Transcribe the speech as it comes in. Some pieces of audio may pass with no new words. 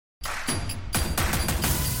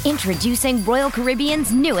Introducing Royal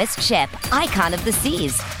Caribbean's newest ship, Icon of the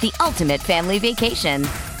Seas, the ultimate family vacation.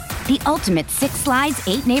 The ultimate 6 slides,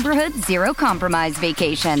 8 neighborhoods, 0 compromise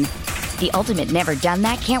vacation. The ultimate never done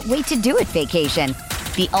that, can't wait to do it vacation.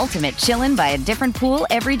 The ultimate chillin' by a different pool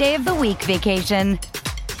every day of the week vacation.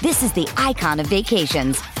 This is the Icon of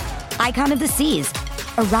vacations. Icon of the Seas,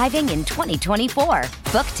 arriving in 2024.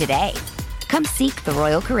 Book today. Come seek the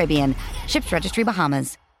Royal Caribbean. Ships Registry,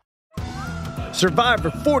 Bahamas. Survivor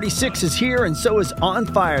 46 is here, and so is On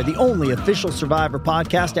Fire, the only official Survivor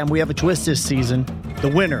podcast, and we have a twist this season. The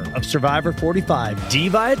winner of Survivor 45, Dee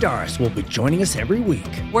Valladares, will be joining us every week.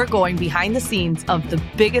 We're going behind the scenes of the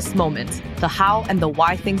biggest moments, the how and the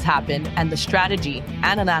why things happen, and the strategy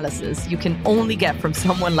and analysis you can only get from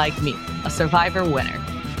someone like me, a Survivor winner.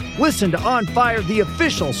 Listen to On Fire, the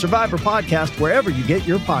official Survivor podcast, wherever you get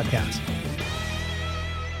your podcasts.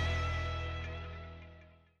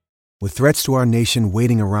 With threats to our nation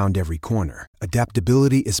waiting around every corner,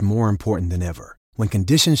 adaptability is more important than ever. When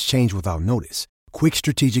conditions change without notice, quick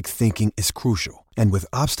strategic thinking is crucial. And with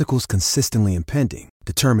obstacles consistently impending,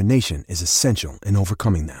 determination is essential in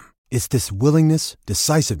overcoming them. It's this willingness,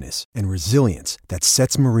 decisiveness, and resilience that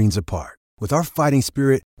sets Marines apart. With our fighting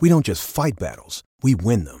spirit, we don't just fight battles, we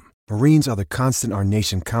win them. Marines are the constant our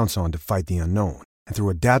nation counts on to fight the unknown. And through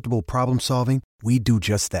adaptable problem solving, we do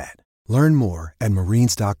just that. Learn more at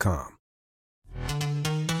marines.com.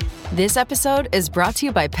 This episode is brought to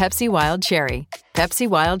you by Pepsi Wild Cherry. Pepsi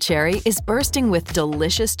Wild Cherry is bursting with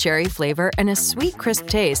delicious cherry flavor and a sweet, crisp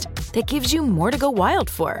taste that gives you more to go wild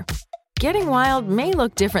for. Getting wild may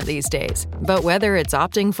look different these days, but whether it's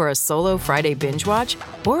opting for a solo Friday binge watch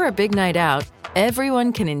or a big night out,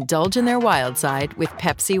 everyone can indulge in their wild side with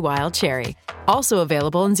Pepsi Wild Cherry. Also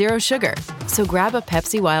available in Zero Sugar. So grab a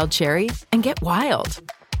Pepsi Wild Cherry and get wild.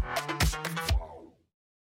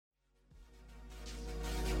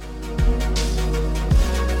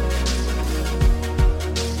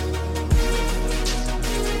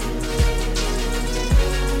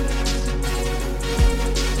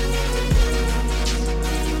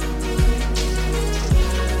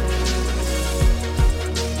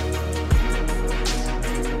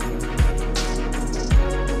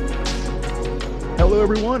 Hello,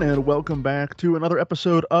 everyone, and welcome back to another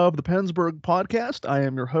episode of the Pennsburg Podcast. I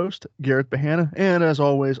am your host, Garrett Bahana, and as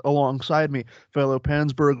always, alongside me, fellow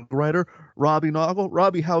Pennsburg writer, Robbie Noggle.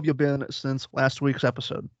 Robbie, how have you been since last week's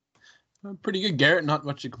episode? Pretty good, Garrett. Not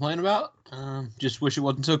much to complain about. Just wish it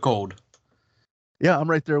wasn't so cold. Yeah, I'm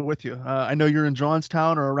right there with you. I know you're in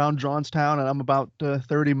Johnstown or around Johnstown, and I'm about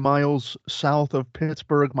 30 miles south of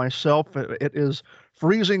Pittsburgh myself. It is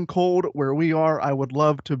freezing cold where we are. I would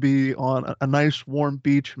love to be on a nice warm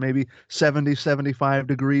beach, maybe 70, 75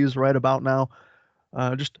 degrees right about now.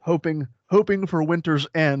 Just hoping for winter's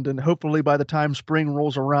end, and hopefully by the time spring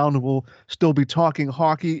rolls around, we'll still be talking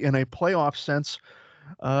hockey in a playoff sense.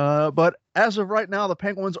 But as of right now, the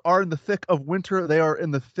Penguins are in the thick of winter. They are in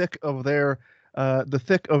the thick of their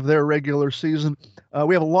regular season.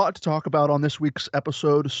 We have a lot to talk about on this week's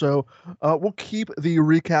episode, so we'll keep the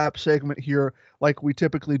recap segment here like we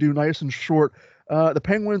typically do, nice and short. The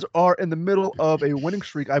Penguins are in the middle of a winning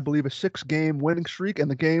streak, I believe a 6-game winning streak, and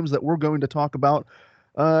the games that we're going to talk about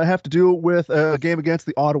have to do with a game against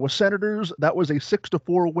the Ottawa Senators. That was a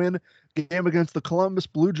 6-4 win. Game against the Columbus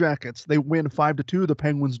Blue Jackets. They win 5-2, the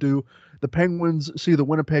Penguins do. The Penguins see the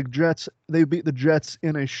Winnipeg Jets. They beat the Jets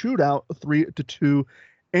in a shootout 3-2.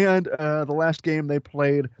 And the last game they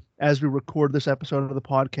played as we record this episode of the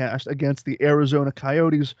podcast against the Arizona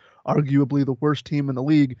Coyotes, arguably the worst team in the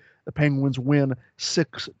league. The Penguins win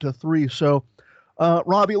 6-3. So,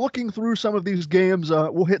 Robbie, looking through some of these games,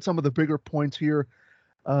 we'll hit some of the bigger points here.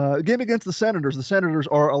 The game against the Senators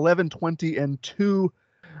are 11-20-2.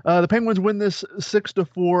 The Penguins win this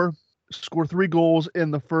 6-4, score 3 goals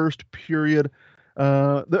in the first period.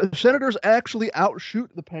 The Senators actually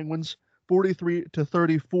outshoot the Penguins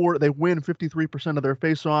 43-34. They win 53% of their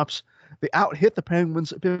faceoffs. They out-hit the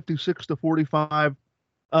Penguins 56-45.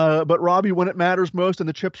 But Robbie, when it matters most and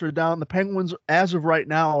the chips are down, the Penguins, as of right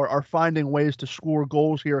now, are finding ways to score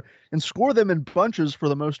goals here and score them in bunches for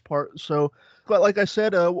the most part. So, but like I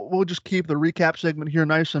said, we'll just keep the recap segment here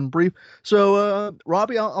nice and brief. So,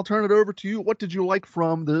 Robbie, I'll turn it over to you. What did you like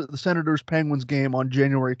from the Senators-Penguins game on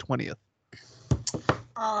January 20th?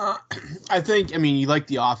 I mean, you like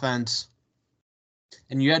the offense,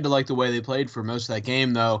 and you had to like the way they played for most of that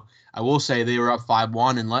game, though. I will say they were up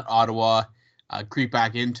 5-1 and let Ottawa creep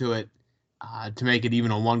back into it to make it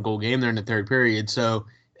even a 1-goal game there in the third period. So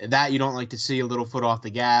that you don't like to see, a little foot off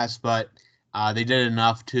the gas, but they did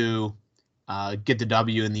enough to get the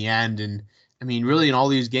W in the end. And I mean, really in all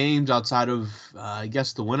these games outside of, I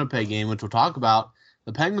guess, the Winnipeg game, which we'll talk about,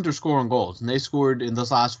 the Penguins are scoring goals. And they scored in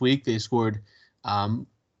this last week, they scored 5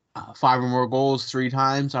 or more goals 3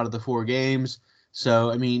 times out of the 4 games.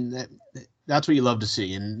 So, I mean, that's what you love to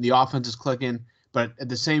see. And the offense is clicking. But at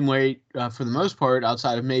the same way, for the most part,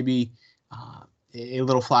 outside of maybe a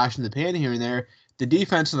little flash in the pan here and there, the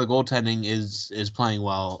defense and the goaltending is playing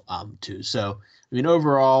well too. So, I mean,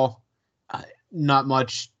 overall, not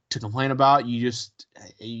much to complain about. You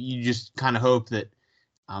just kind of hope that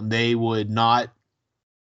they would not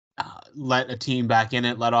let a team back in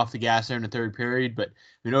it, let off the gas there in the third period. But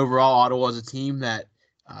I mean, overall, Ottawa is a team that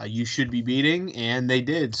you should be beating, and they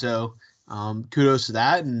did. So kudos to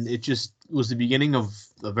that, and it just was the beginning of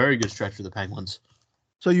a very good stretch for the Penguins.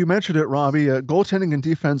 So you mentioned it, Robbie. Goaltending and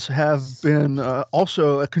defense have been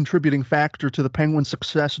also a contributing factor to the Penguins'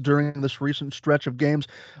 success during this recent stretch of games.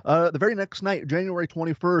 The very next night, January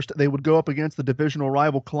 21st, they would go up against the divisional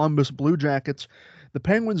rival Columbus Blue Jackets. The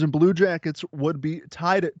Penguins and Blue Jackets would be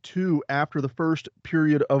tied at 2 after the first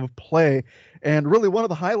period of play. And really one of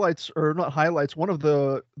the highlights, or not highlights, one of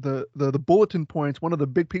the bulletin points, one of the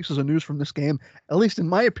big pieces of news from this game, at least in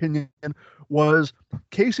my opinion, was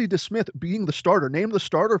Casey DeSmith being the starter, named the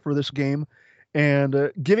starter for this game,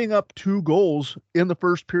 and giving up 2 goals in the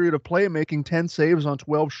first period of play, making 10 saves on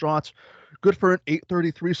 12 shots. Good for an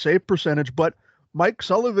 .833 save percentage, but Mike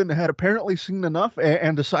Sullivan had apparently seen enough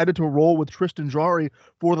and decided to roll with Tristan Jarry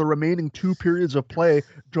for the remaining 2 periods of play.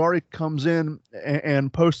 Jarry comes in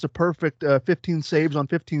and posts a perfect 15 saves on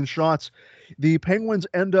 15 shots. The Penguins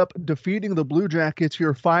end up defeating the Blue Jackets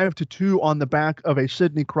here 5-2 on the back of a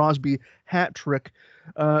Sidney Crosby hat trick.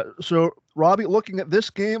 So, Robbie, looking at this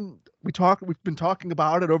game, we've been talking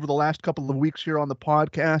about it over the last couple of weeks here on the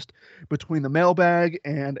podcast between the mailbag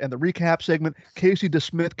and the recap segment. Casey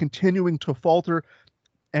DeSmith continuing to falter,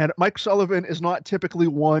 and Mike Sullivan is not typically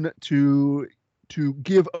one to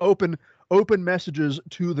give open messages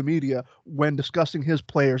to the media when discussing his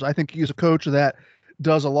players. I think he's a coach that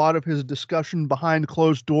does a lot of his discussion behind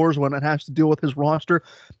closed doors when it has to deal with his roster.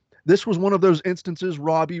 This was one of those instances,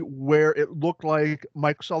 Robbie, where it looked like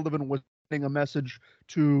Mike Sullivan was sending a message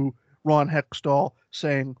to Ron Hextall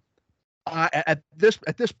saying, at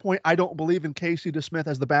this point, I don't believe in Casey DeSmith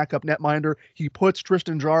as the backup netminder. He puts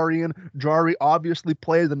Tristan Jarry in. Jarry obviously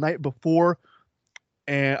played the night before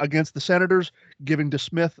against the Senators, giving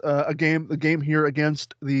DeSmith the game here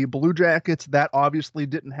against the Blue Jackets. That obviously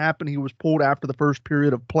didn't happen. He was pulled after the first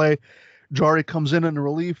period of play. Jarry comes in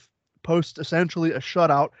relief, posts essentially a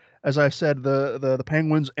shutout. As I said, the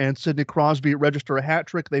Penguins and Sidney Crosby register a hat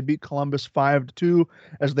trick. They beat Columbus 5-2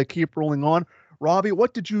 as they keep rolling on. Robbie,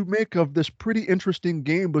 what did you make of this pretty interesting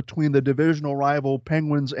game between the divisional rival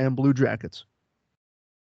Penguins and Blue Jackets?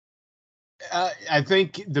 I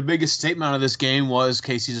think the biggest statement of this game was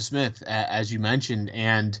Casey DeSmith, as you mentioned,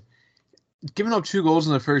 and giving up 2 goals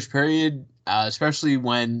in the first period, especially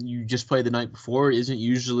when you just played the night before, isn't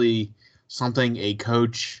usually something a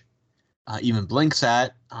coach even blinks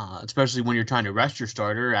at, especially when you're trying to rest your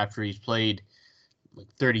starter after he's played like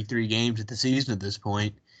 33 games at the season at this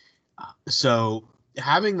point. So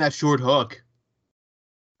having that short hook,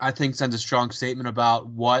 I think, sends a strong statement about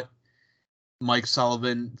what Mike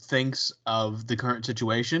Sullivan thinks of the current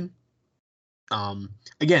situation.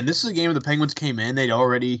 Again, this is a game where the Penguins came in. They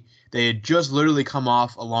had just literally come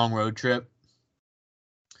off a long road trip.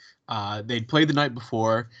 They'd played the night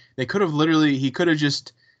before. He could have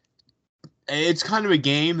just, it's kind of a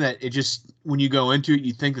game that it just, when you go into it,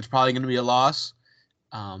 you think it's probably going to be a loss,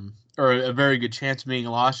 or a very good chance of being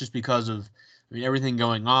a loss, just because of, everything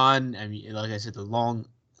going on. Like I said, the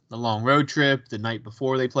long road trip, the night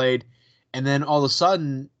before they played, and then all of a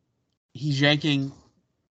sudden he's yanking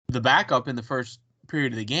the backup in the first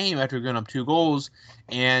period of the game after going up 2 goals,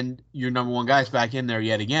 and your number 1 guy's back in there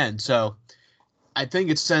yet again. So I think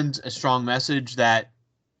it sends a strong message that,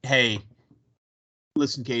 hey,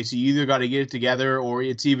 listen, Casey, you either got to get it together, or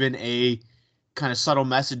it's even a kind of subtle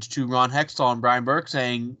message to Ron Hextall and Brian Burke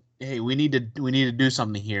saying, hey, we need to do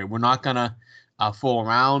something here. We're not going to fool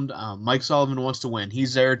around. Mike Sullivan wants to win.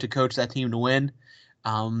 He's there to coach that team to win.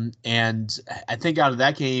 And I think out of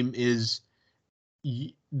that game is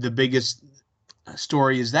the biggest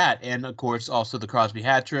story is that. And, of course, also the Crosby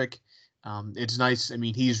hat trick. It's nice.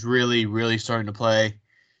 He's really, really starting to play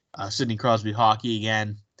Sidney Crosby hockey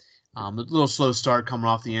again. A little slow start coming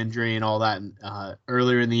off the injury and all that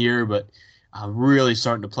earlier in the year, but really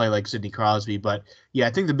starting to play like Sidney Crosby. But, yeah,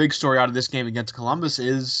 I think the big story out of this game against Columbus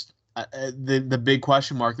is the big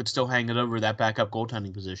question mark that's still hanging over that backup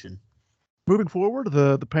goaltending position. Moving forward,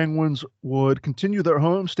 the Penguins would continue their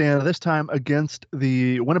homestand, this time against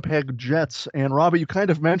the Winnipeg Jets. And Robbie, you kind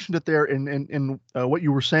of mentioned it there in what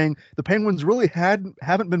you were saying. The Penguins really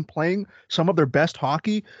haven't been playing some of their best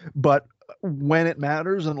hockey, but when it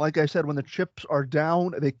matters, and like I said, when the chips are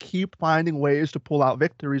down, they keep finding ways to pull out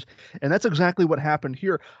victories. And that's exactly what happened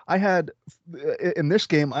here. In this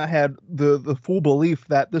game, I had the full belief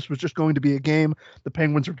that this was just going to be a game. The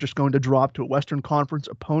Penguins are just going to drop to a Western Conference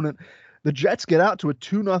opponent. The Jets get out to a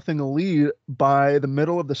 2-0 lead by the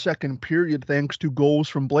middle of the second period, thanks to goals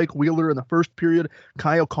from Blake Wheeler in the first period.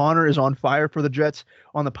 Kyle Connor is on fire for the Jets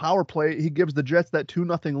on the power play. He gives the Jets that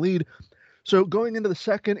 2-0 lead. So going into the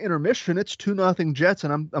second intermission, it's 2-0 Jets,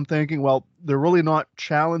 and I'm thinking, well, they're really not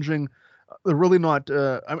challenging. They're really not.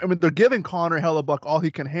 I mean, they're giving Connor Hellebuyck all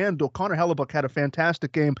he can handle. Connor Hellebuyck had a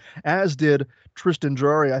fantastic game, as did Tristan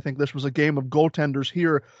Jarry. I think this was a game of goaltenders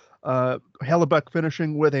here. Hellebuyck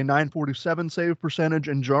finishing with a .947 save percentage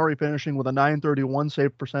and Jarry finishing with a .931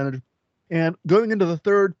 save percentage. And going into the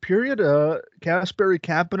third period, Kasperi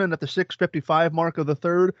Kapanen at the 6:55 mark of the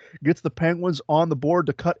third gets the Penguins on the board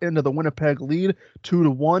to cut into the Winnipeg lead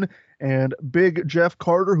 2-1. And big Jeff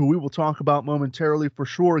Carter, who we will talk about momentarily for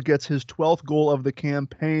sure, gets his 12th goal of the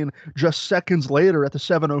campaign just seconds later at the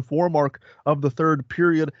 7:04 mark of the third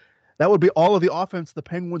period. That would be all of the offense the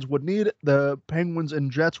Penguins would need. The Penguins and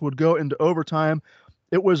Jets would go into overtime.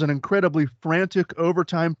 It was an incredibly frantic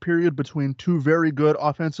overtime period between two very good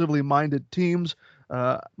offensively minded teams.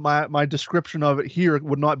 My description of it here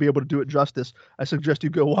would not be able to do it justice. I suggest you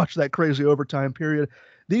go watch that crazy overtime period.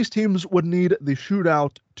 These teams would need the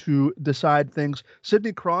shootout to decide things.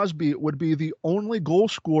 Sidney Crosby would be the only goal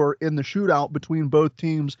scorer in the shootout between both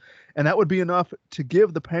teams, and that would be enough to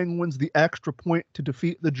give the Penguins the extra point to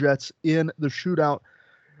defeat the Jets in the shootout.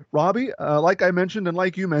 Robbie, like I mentioned and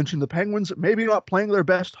like you mentioned, the Penguins maybe not playing their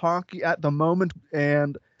best hockey at the moment,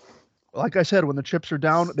 and like I said, when the chips are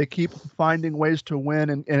down, they keep finding ways to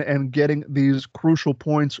win and getting these crucial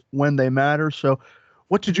points when they matter. So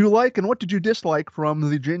what did you like and what did you dislike from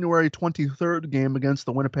the January 23rd game against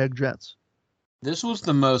the Winnipeg Jets? This was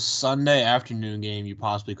the most Sunday afternoon game you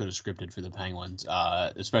possibly could have scripted for the Penguins,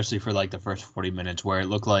 especially for like the first 40 minutes where it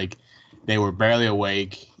looked like they were barely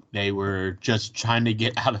awake. They were just trying to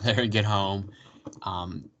get out of there and get home.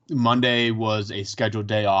 Monday was a scheduled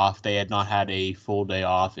day off. They had not had a full day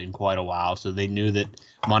off in quite a while, so they knew that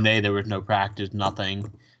Monday there was no practice,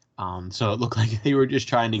 nothing. So it looked like they were just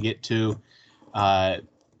trying to get to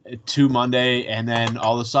Monday, and then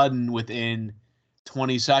all of a sudden, within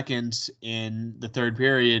 20 seconds in the third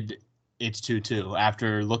period, it's 2-2.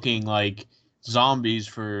 After looking like zombies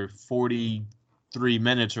for 43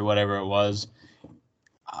 minutes or whatever it was,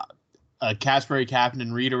 a Kasperi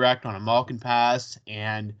Kapanen redirect on a Malkin pass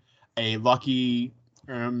and a lucky,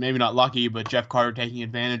 or maybe not lucky, but Jeff Carter taking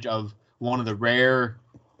advantage of one of the rare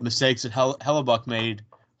mistakes that Hellebuyck made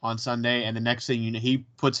on Sunday. And the next thing you know, he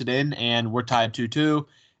puts it in, and we're tied 2-2.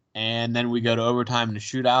 And then we go to overtime in a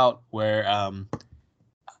shootout where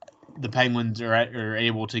the Penguins are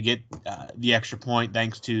able to get the extra point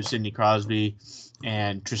thanks to Sidney Crosby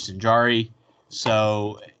and Tristan Jarry.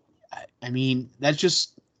 So, I mean, that's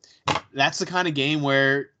the kind of game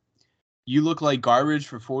where you look like garbage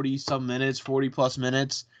for 40-plus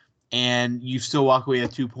minutes, and you still walk away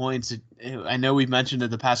with 2 points. I know we've mentioned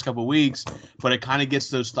it the past couple of weeks, but it kind of gets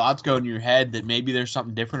those thoughts going in your head that maybe there's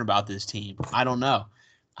something different about this team. I don't know.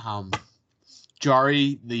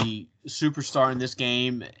 Jarry, the superstar in this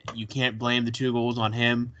game, you can't blame the 2 goals on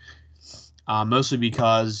him, mostly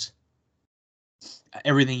because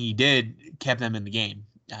everything he did kept them in the game.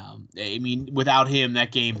 I mean, without him,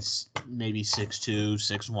 that game's maybe 6-2,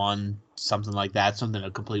 6-1, something like that, something a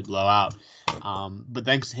complete blowout. But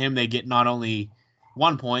thanks to him, they get not only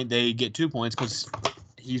 1 point, they get 2 points because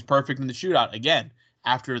he's perfect in the shootout. Again,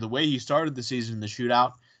 after the way he started the season in the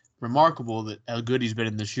shootout, remarkable that how good he's been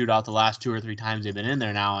in the shootout the last 2 or 3 times they've been in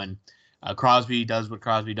there now. And Crosby does what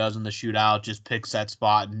Crosby does in the shootout, just picks that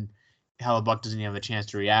spot, and Hellebuyck doesn't even have a chance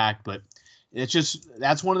to react. But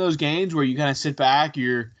that's one of those games where you kind of sit back,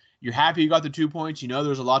 you're happy you got the 2 points, you know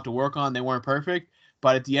there's a lot to work on, they weren't perfect,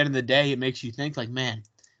 but at the end of the day, it makes you think like, man,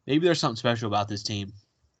 maybe there's something special about this team.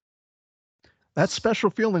 That special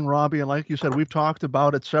feeling, Robbie, and like you said, we've talked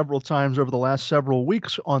about it several times over the last several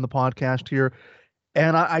weeks on the podcast here,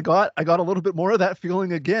 and I got a little bit more of that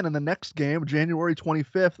feeling again in the next game, January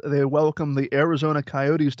 25th. They welcome the Arizona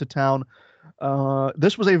Coyotes to town.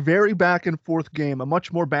 This was a very back and forth game, a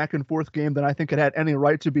much more back and forth game than I think it had any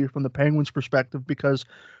right to be from the Penguins' perspective, because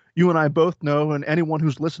you and I both know, and anyone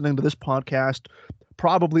who's listening to this podcast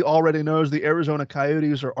probably already knows, the Arizona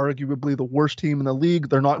Coyotes are arguably the worst team in the league.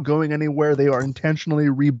 They're not going anywhere. They are intentionally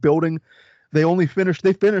rebuilding. They finished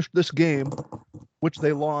this game, which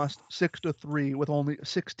they lost 6-3 with only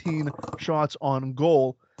 16 shots on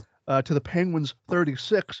goal, to the Penguins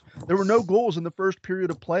 36. There were no goals in the first period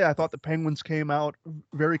of play. I thought the Penguins came out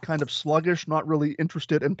very kind of sluggish, not really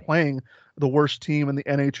interested in playing the worst team in the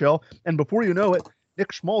NHL. And before you know it,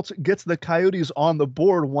 Nick Schmaltz gets the Coyotes on the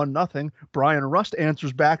board 1-0. Brian Rust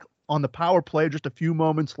answers back on the power play just a few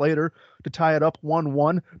moments later to tie it up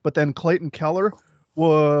 1-1. But then Clayton Keller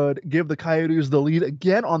would give the Coyotes the lead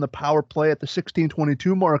again on the power play at the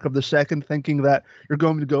 16:22 mark of the second, thinking that you're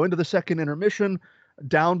going to go into the second intermission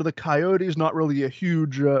down to the Coyotes. Not really a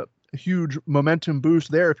huge momentum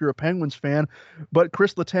boost there if you're a Penguins fan. But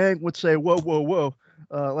Chris Letang would say, whoa.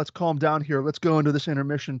 Let's calm down here. Let's go into this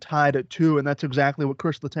intermission tied at 2. And that's exactly what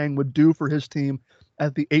Chris Letang would do for his team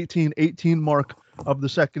at the 18:18 mark of the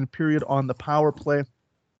second period on the power play.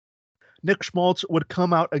 Nick Schmaltz would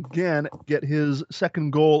come out again, get his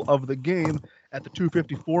second goal of the game at the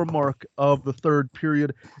 2:54 mark of the third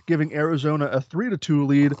period, giving Arizona a 3-2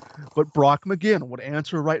 lead. But Brock McGinn would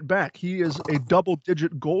answer right back. He is a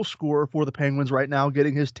double-digit goal scorer for the Penguins right now,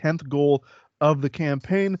 getting his 10th goal of the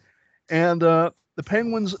campaign. And the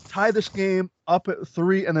Penguins tie this game up at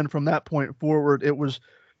 3, and then from that point forward, it was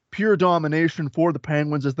pure domination for the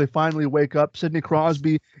Penguins as they finally wake up. Sidney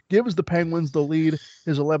Crosby gives the Penguins the lead,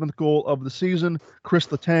 his 11th goal of the season. Chris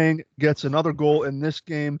Letang gets another goal in this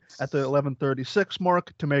game at the 11:36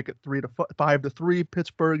 mark to make it 5-3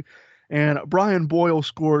 Pittsburgh. And Brian Boyle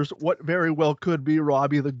scores what very well could be,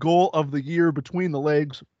 Robbie, the goal of the year between the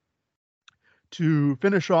legs to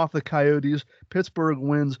finish off the Coyotes. Pittsburgh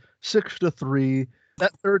wins 6-3.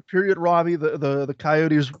 That third period, Robbie, the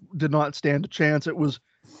Coyotes did not stand a chance. It was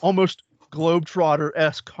almost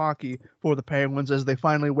Globetrotter-esque hockey for the Penguins as they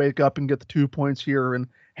finally wake up and get the 2 points here and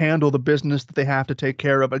handle the business that they have to take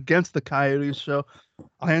care of against the Coyotes. So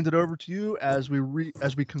I'll hand it over to you as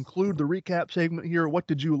we conclude the recap segment here. What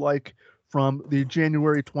did you like from the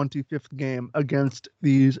January 25th game against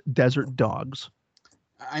these Desert Dogs?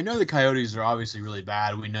 I know the Coyotes are obviously really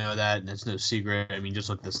bad. We know that, and it's no secret. I mean, just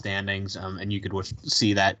look at the standings, and you could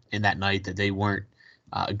see that in that night that they weren't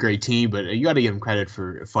a great team, but you got to give them credit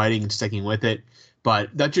for fighting and sticking with it. But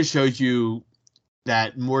that just shows you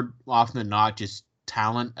that more often than not, just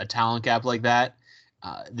a talent gap like that,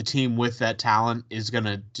 the team with that talent is going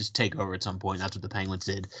to just take over at some point. That's what the Penguins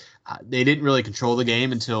did. They didn't really control the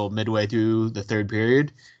game until midway through the third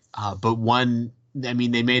period. But they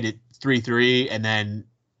made it 3-3, and then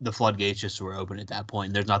the floodgates just were open at that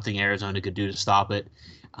point. There's nothing Arizona could do to stop it.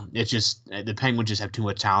 It's just the Penguins just have too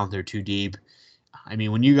much talent. They're too deep. I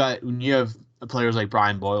mean, when you have players like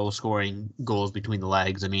Brian Boyle scoring goals between the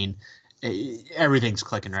legs, I mean, everything's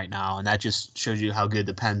clicking right now, and that just shows you how good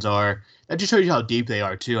the Pens are. That just shows you how deep they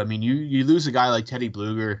are too. I mean, you lose a guy like Teddy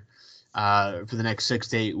Bluger for the next 6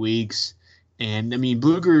 to 8 weeks, and I mean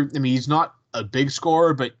Bluger. I mean, he's not a big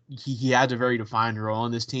scorer, but he has a very defined role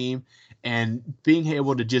in this team, and being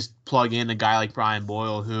able to just plug in a guy like Brian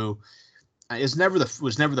Boyle, who was never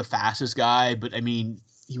the fastest guy, but I mean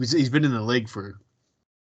he's been in the league for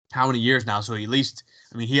how many years now? So at least,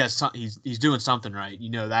 I mean, he's doing something right. You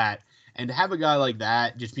know that. And to have a guy like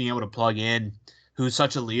that just being able to plug in, who's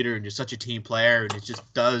such a leader and just such a team player, and it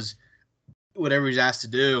just does whatever he's asked to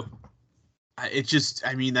do. It's just,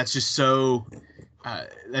 I mean, that's just so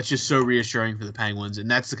reassuring for the Penguins.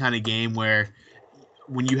 And that's the kind of game where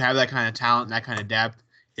when you have that kind of talent and that kind of depth,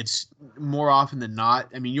 it's more often than not.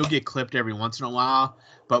 I mean, you'll get clipped every once in a while,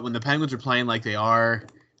 but when the Penguins are playing like they are,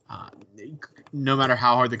 no matter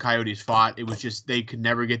how hard the Coyotes fought, it was just they could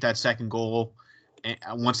never get that second goal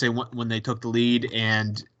when they took the lead,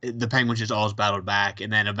 and the Penguins just always battled back,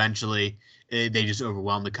 and then eventually they just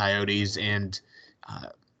overwhelmed the Coyotes, and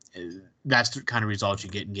that's the kind of results you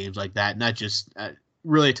get in games like that. And that's just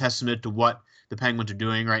really a testament to what the Penguins are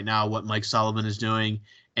doing right now, what Mike Sullivan is doing,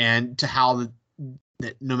 and to how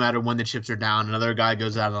that no matter when the chips are down, another guy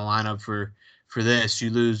goes out of the lineup for this. You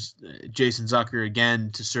lose Jason Zucker again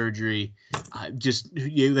to surgery.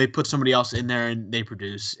 They put somebody else in there and they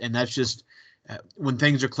produce, and that's just when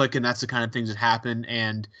things are clicking. That's the kind of things that happen,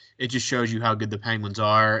 and it just shows you how good the Penguins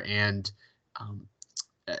are. And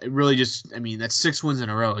it really just, I mean, that's 6 wins in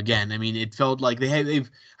a row again. I mean, it felt like they've.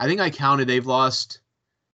 I think I counted they've lost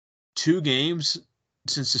 2 games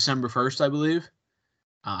since December 1st. I believe.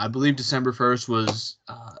 I believe December 1st was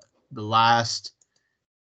the last.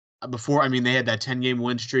 Before, I mean, they had that 10-game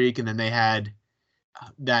win streak, and then they had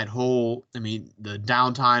that whole, I mean, the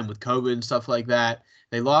downtime with COVID and stuff like that.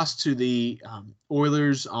 They lost to the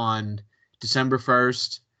Oilers on December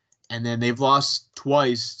 1st, and then they've lost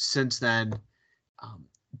twice since then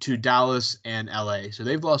to Dallas and LA. So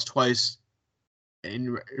they've lost twice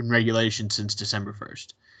in regulation since December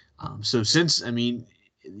 1st. So since,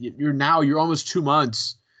 you're almost 2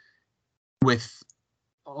 months with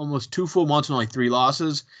almost 2 full months and only 3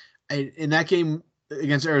 losses. In that game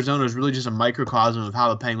against Arizona is really just a microcosm of how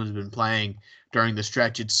the Penguins have been playing during the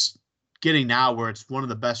stretch. It's getting now where it's one of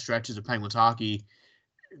the best stretches of Penguins hockey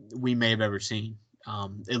we may have ever seen,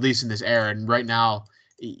 at least in this era. And right now,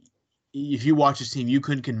 if you watch this team, you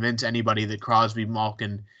couldn't convince anybody that Crosby,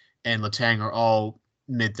 Malkin, and Letang are all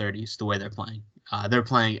mid-30s the way they're playing. They're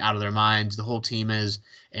playing out of their minds. The whole team is,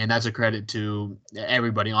 and that's a credit to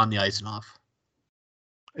everybody on the ice and off.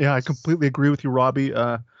 Yeah, I completely agree with you, Robbie.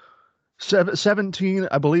 17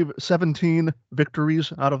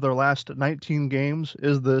 victories out of their last 19 games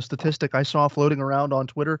is the statistic I saw floating around on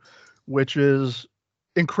Twitter, which is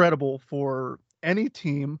incredible for any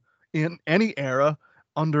team in any era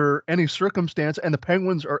under any circumstance. And the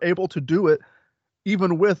Penguins are able to do it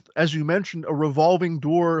even with, as you mentioned, a revolving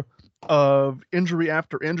door of injury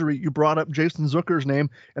after injury. You brought up Jason Zucker's name,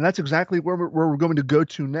 and that's exactly where we're going to go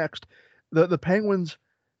to next. The Penguins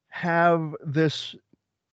have this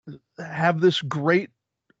great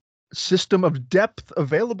system of depth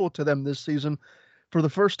available to them this season for the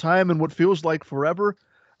first time in what feels like forever.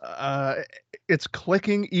 It's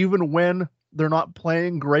clicking even when they're not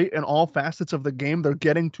playing great in all facets of the game. They're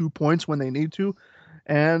getting 2 points when they need to.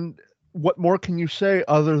 And what more can you say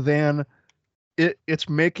other than it's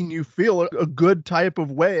making you feel a good type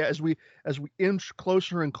of way as we inch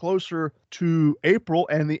closer and closer to April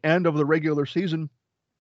and the end of the regular season.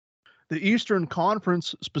 The Eastern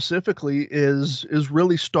Conference specifically is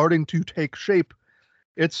really starting to take shape.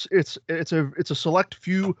 It's a select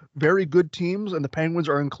few very good teams, and the Penguins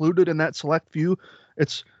are included in that select few.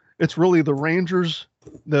 It's really the Rangers,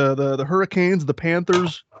 the Hurricanes, the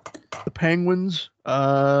Panthers, the Penguins,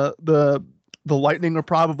 the Lightning are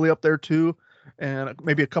probably up there too, and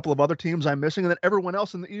maybe a couple of other teams I'm missing, and then everyone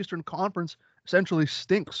else in the Eastern Conference essentially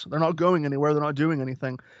stinks. They're not going anywhere. They're not doing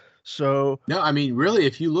anything. So no, really,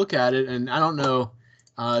 if you look at it, and I don't know,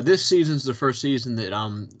 this season's the first season that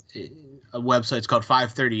a website's called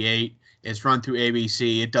 538. It's run through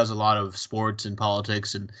ABC. It does a lot of sports and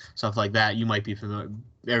politics and stuff like that. You might be familiar.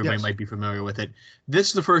 Everybody might be familiar with it. This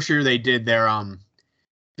is the first year they did their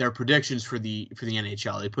predictions for the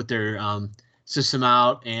NHL. They put their system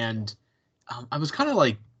out, and I was kind of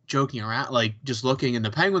like joking around, like just looking. And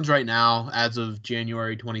the Penguins right now, as of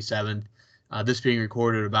January 27th. This being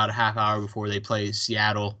recorded about a half hour before they play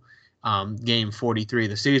Seattle, game 43 of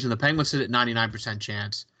the season. The Penguins sit at 99%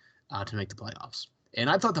 chance to make the playoffs, and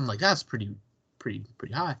I thought that's pretty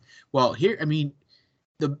high. Well, here,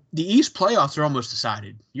 the East playoffs are almost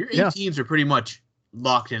decided. Your 8 teams are pretty much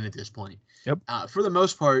locked in at this point. Yep. For the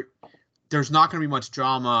most part, there's not going to be much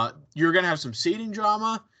drama. You're going to have some seeding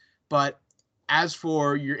drama, but as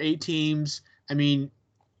for your 8 teams, I need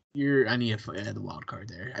the wild card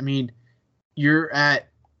there. You're at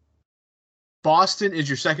Boston is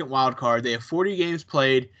your second wild card. They have 40 games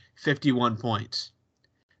played, 51 points.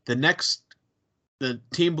 The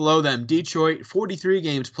team below them, Detroit, 43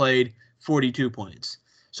 games played, 42 points.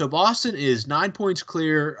 So Boston is 9 points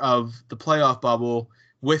clear of the playoff bubble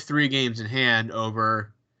with 3 games in hand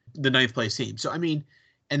over the 9th place team. So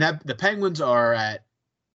and that the Penguins are at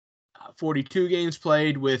 42 games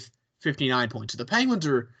played with 59 points. So the Penguins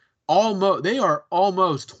are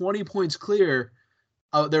almost 20 points clear.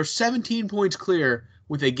 They're 17 points clear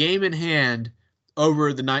with a game in hand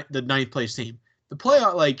over the 9th place team. The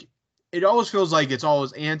playoff, it always feels like it's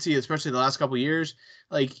always antsy, especially the last couple of years.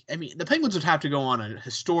 The Penguins would have to go on a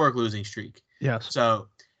historic losing streak. Yes. So,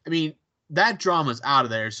 that drama's out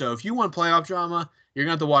of there. So if you want playoff drama, you're going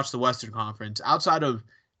to have to watch the Western Conference.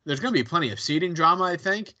 There's going to be plenty of seeding drama, I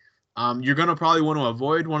think. You're going to probably want to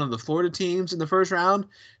avoid one of the Florida teams in the first round.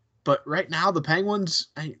 But right now, the Penguins,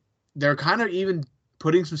 they're kind of even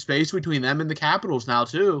putting some space between them and the Capitals now,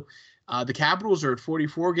 too. The Capitals are at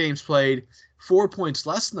 44 games played, 4 points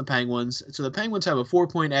less than the Penguins. So the Penguins have a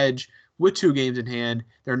 4-point edge with 2 games in hand.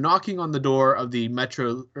 They're knocking on the door of the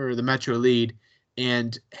Metro lead.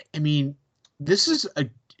 And, this is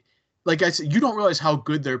like I said, you don't realize how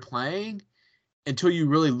good they're playing until you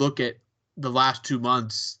really look at the last 2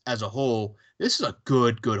 months as a whole. This is a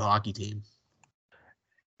good hockey team.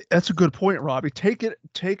 That's a good point, Robbie. Take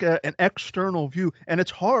an external view, and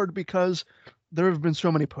it's hard because there have been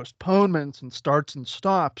so many postponements and starts and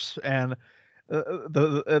stops, and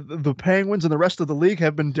the Penguins and the rest of the league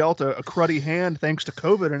have been dealt a cruddy hand thanks to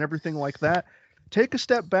COVID and everything like that. Take a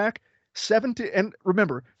step back. 17, and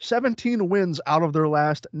remember, 17 wins out of their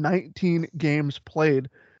last 19 games played.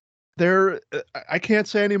 I can't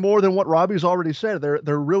say any more than what Robbie's already said.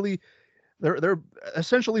 They're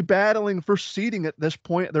essentially battling for seeding at this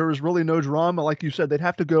point. There is really no drama. Like you said, they'd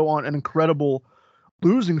have to go on an incredible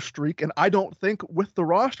losing streak, and I don't think with the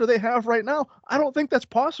roster they have right now, I don't think that's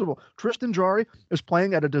possible. Tristan Jarry is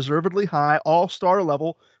playing at a deservedly high all-star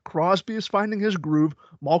level. Crosby is finding his groove.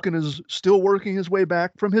 Malkin is still working his way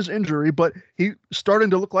back from his injury, but he's starting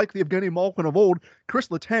to look like the Evgeny Malkin of old. Chris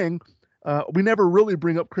Letang, we never really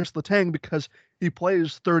bring up Chris Letang because he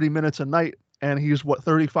plays 30 minutes a night, and he's,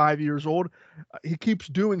 35 years old. He keeps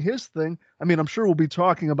doing his thing. I mean, I'm sure we'll be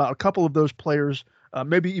talking about a couple of those players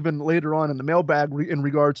maybe even later on in the mailbag in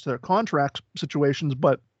regards to their contract situations.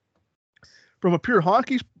 But from a pure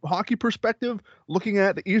hockey perspective, looking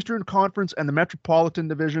at the Eastern Conference and the Metropolitan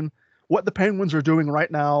Division, what the Penguins are doing right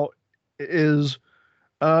now is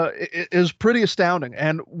pretty astounding.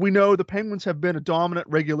 And we know the Penguins have been a dominant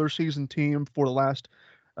regular season team for the last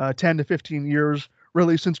 10 to 15 years.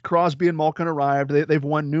 Really, since Crosby and Malkin arrived, they've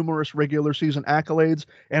won numerous regular season accolades,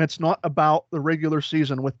 and it's not about the regular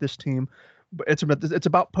season with this team. But it's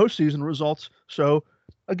about postseason results. So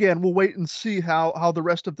again, we'll wait and see how the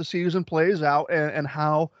rest of the season plays out and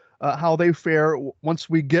how they fare once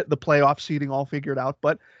we get the playoff seeding all figured out.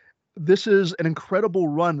 But this is an incredible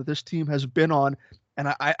run that this team has been on.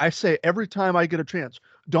 And I say every time I get a chance,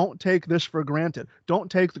 don't take this for granted.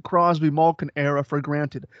 Don't take the Crosby-Malkin era for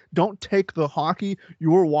granted. Don't take the hockey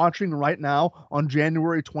you're watching right now on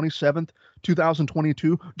January 27th,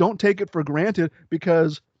 2022. Don't take it for granted,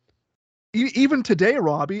 because even today,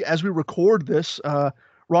 Robbie, as we record this,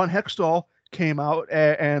 Ron Hextall came out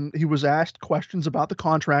and he was asked questions about the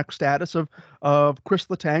contract status of Chris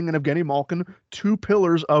Letang and Evgeny Malkin, two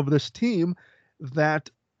pillars of this team that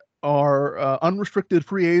are unrestricted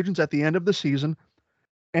free agents at the end of the season.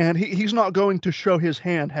 And he's not going to show his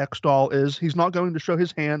hand, Hextall is. He's not going to show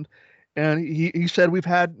his hand. And he said, we've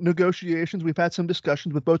had negotiations, we've had some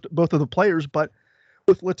discussions with both of the players, but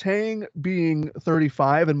with Letang being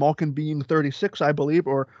 35 and Malkin being 36, I believe,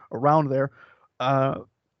 or around there,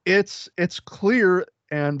 it's clear,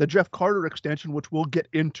 and the Jeff Carter extension, which we'll get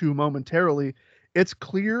into momentarily, it's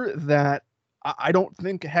clear that I don't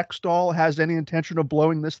think Hextall has any intention of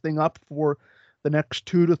blowing this thing up for the next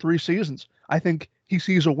 2 to 3 seasons. I think he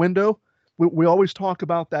sees a window. We always talk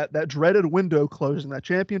about that dreaded window closing, that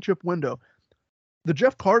championship window. The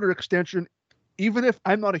Jeff Carter extension, even if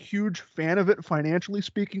I'm not a huge fan of it financially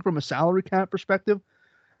speaking from a salary cap perspective,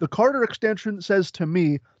 the Carter extension says to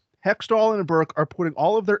me, Hextall and Burke are putting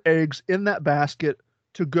all of their eggs in that basket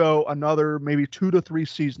to go another maybe 2 to 3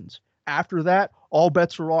 seasons. After that, all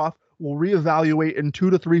bets are off. We'll reevaluate in 2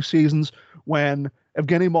 to 3 seasons when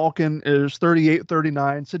Evgeny Malkin is 38,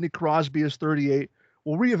 39, Sidney Crosby is 38.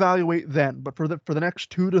 We'll reevaluate then. But for the next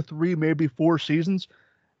 2 to 3, maybe 4 seasons,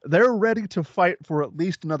 they're ready to fight for at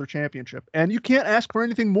least another championship. And you can't ask for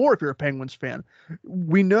anything more if you're a Penguins fan.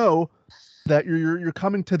 We know that you're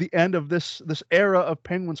coming to the end of this era of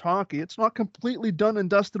Penguins hockey. It's not completely done and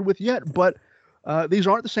dusted with yet, but these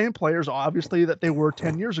aren't the same players, obviously, that they were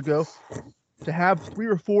 10 years ago. To have 3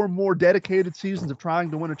 or 4 more dedicated seasons of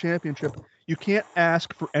trying to win a championship, you can't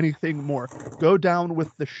ask for anything more. Go down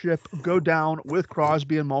with the ship. Go down with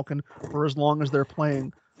Crosby and Malkin for as long as they're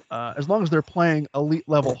playing. As long as they're playing elite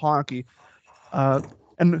level hockey.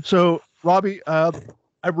 And so, Robbie, I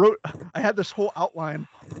had this whole outline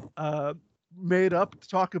made up to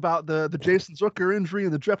talk about the Jason Zucker injury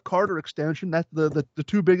and the Jeff Carter extension. That's the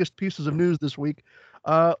 2 biggest pieces of news this week.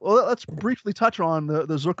 Well, let's briefly touch on the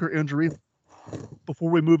Zucker injury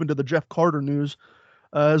before we move into the Jeff Carter news.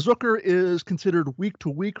 Zucker is considered week to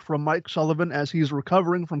week from Mike Sullivan as he's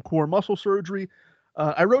recovering from core muscle surgery.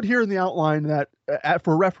 I wrote here in the outline that,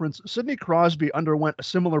 for reference, Sidney Crosby underwent a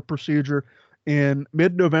similar procedure in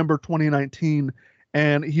mid-November 2019,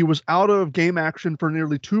 and he was out of game action for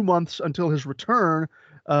nearly 2 months until his return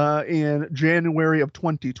in January of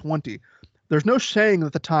 2020. There's no saying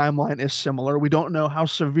that the timeline is similar. We don't know how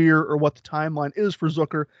severe or what the timeline is for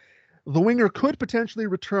Zucker. The winger could potentially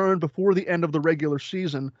return before the end of the regular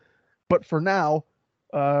season, but for now,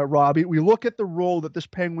 Robbie, we look at the role that this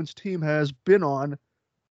Penguins team has been on.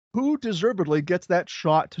 Who deservedly gets that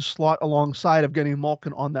shot to slot alongside of getting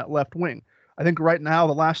Malkin on that left wing? I think right now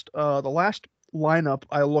the last lineup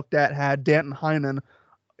I looked at had Danton Heinen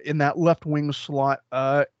in that left wing slot.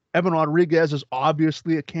 Evan Rodriguez is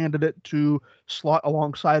obviously a candidate to slot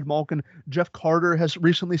alongside Malkin. Jeff Carter has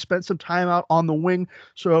recently spent some time out on the wing.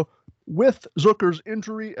 So with Zucker's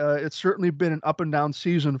injury, it's certainly been an up and down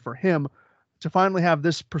season for him. to finally have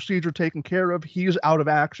this procedure taken care of. He's out of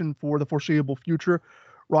action for the foreseeable future.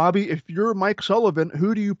 Robbie, if you're Mike Sullivan,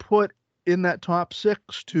 who do you put in that top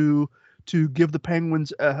 6 to give the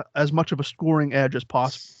Penguins as much of a scoring edge as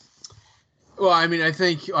possible? Well, I mean, I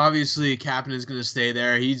think obviously Kapanen is going to stay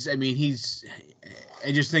there. I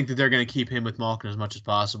just think that they're going to keep him with Malkin as much as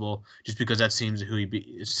possible, just because that seems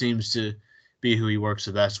to be who he works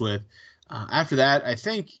the best with. After that, I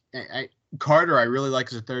think Carter I really like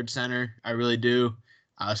as a third center. I really do,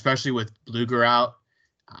 especially with Bluger out.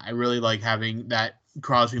 I really like having that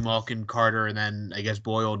Crosby, Malkin, Carter, and then I guess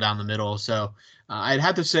Boyle down the middle. So I'd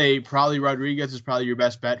have to say probably Rodriguez is probably your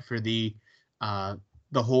best bet for the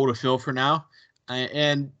hole to fill for now.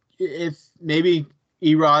 And if maybe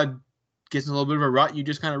Erod gets in a little bit of a rut, you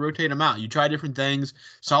just kind of rotate him out. You try different things.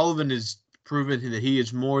 Sullivan has proven that he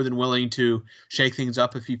is more than willing to shake things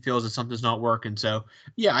up if he feels that something's not working. So,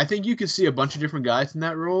 yeah, I think you could see a bunch of different guys in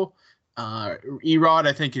that role. Erod,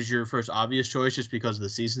 I think, is your first obvious choice just because of the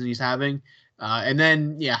season he's having. And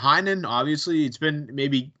then, yeah, Heinen, obviously, it's been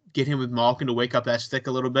maybe get him with Malkin to wake up that stick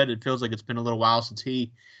a little bit. It feels like it's been a little while since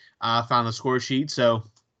he found the score sheet. So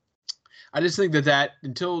I just think that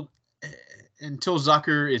until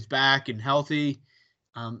Zucker is back and healthy,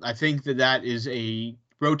 I think that is a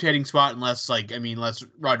rotating spot unless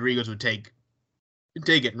Rodriguez would take it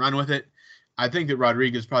and run with it. I think that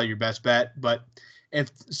Rodriguez is probably your best bet. But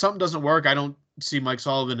if something doesn't work, I don't see Mike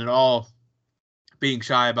Sullivan at all being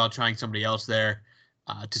shy about trying somebody else there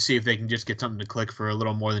to see if they can just get something to click for a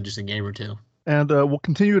little more than just a game or two. And we'll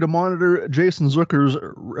continue to monitor Jason Zucker's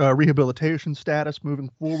rehabilitation status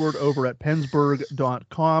moving forward over at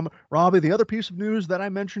Pennsburg.com. Robbie, the other piece of news that I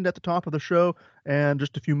mentioned at the top of the show and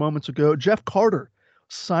just a fefew moments ago, Jeff Carter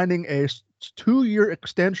signing a 2-year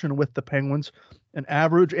extension with the Penguins, an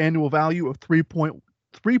average annual value of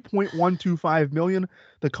 $3.125 million.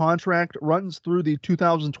 The contract runs through the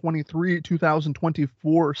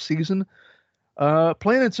 2023-2024 season.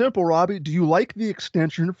 Plain and simple, Robbie, do you like the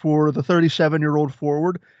extension for the 37-year-old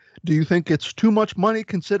forward? Do you think it's too much money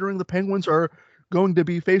considering the Penguins are going to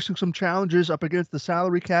be facing some challenges up against the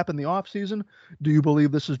salary cap in the offseason? Do you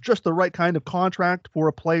believe this is just the right kind of contract for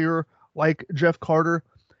a player like Jeff Carter?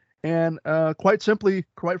 And quite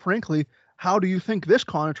frankly, how do you think this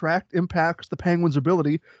contract impacts the Penguins'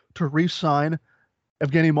 ability to re-sign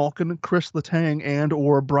Evgeny Malkin, Chris Letang, and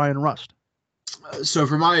or Brian Rust? So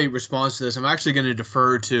for my response to this, I'm actually going to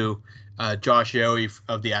defer to Josh Yohe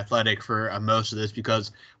of The Athletic for most of this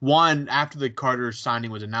because, one, after the Carter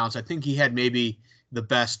signing was announced, I think he had maybe the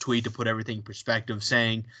best tweet to put everything in perspective,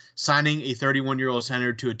 saying signing a 31-year-old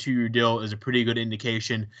center to a 2-year deal is a pretty good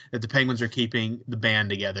indication that the Penguins are keeping the band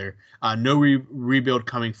together. No rebuild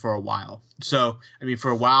coming for a while. So, I mean,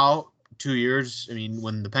 for a while, 2 years, I mean,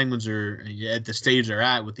 when the Penguins are at the stage they're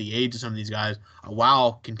at with the age of some of these guys, a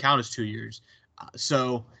while can count as 2 years.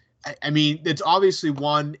 So, I mean, it's obviously,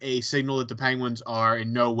 a signal that the Penguins are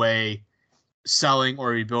in no way selling or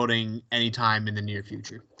rebuilding anytime in the near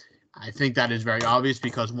future. I think that is very obvious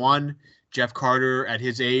because, one, Jeff Carter, at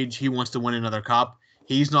his age, he wants to win another cup.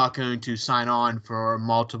 He's not going to sign on for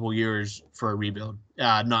multiple years for a rebuild,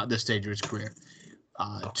 not this stage of his career.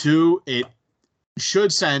 Two, it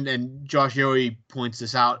should send, and Josh Yohe points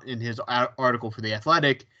this out in his article for The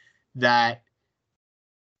Athletic, that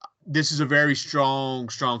this is a very strong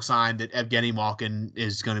sign that Evgeny Malkin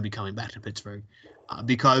is going to be coming back to Pittsburgh.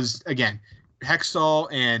 Because, again, Hextall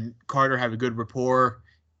and Carter have a good rapport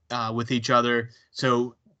with each other.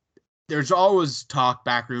 So there's always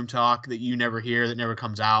backroom talk that you never hear, that never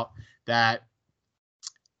comes out, that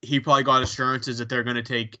he probably got assurances that they're going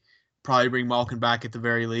to probably bring Malkin back at the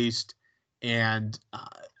very least. And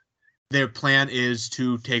their plan is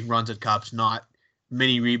to take runs at cups, not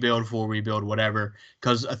mini rebuild, full rebuild, whatever,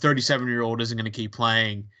 because a 37-year-old isn't going to keep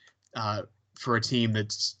playing for a team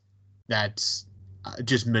that's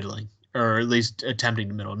just middling, or at least attempting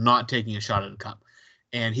to middle, not taking a shot at a cup.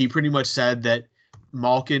 And he pretty much said that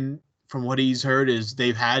Malkin, from what he's heard, is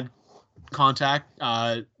they've had contact,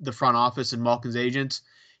 the front office and Malkin's agents.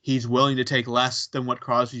 He's willing to take less than what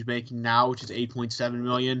Crosby's making now, which is $8.7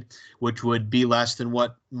 million, which would be less than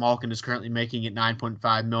what Malkin is currently making at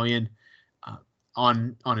 $9.5 million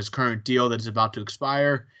on his current deal that is about to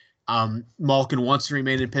expire. Malkin wants to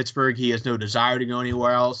remain in Pittsburgh. He has no desire to go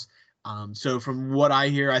anywhere else. So from what I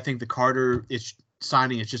hear, I think the Carter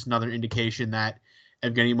signing is just another indication that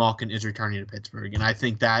Evgeny Malkin is returning to Pittsburgh. And I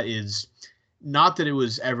think that is not that it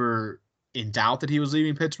was ever in doubt that he was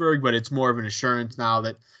leaving Pittsburgh, but it's more of an assurance now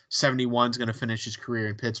that 71 is going to finish his career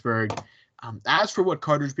in Pittsburgh. As for what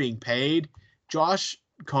Carter's being paid, Josh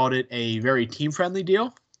called it a very team-friendly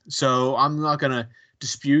deal. So I'm not going to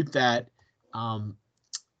dispute that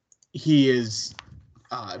he is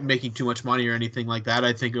making too much money or anything like that.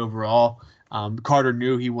 I think overall, Carter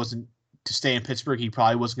knew he wasn't to stay in Pittsburgh. He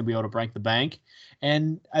probably wasn't going to be able to break the bank,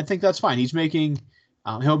 and I think that's fine. He's making,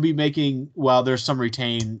 he'll be making. Well, there's some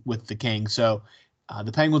retain with the Kings, so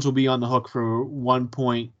the Penguins will be on the hook for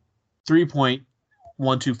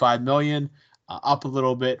 $3.125 million, up a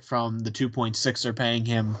little bit from the 2.6 they're paying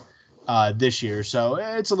him this year. So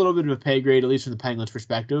it's a little bit of a pay grade, at least from the Penguins'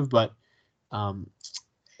 perspective, but.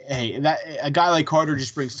 Hey, that a guy like Carter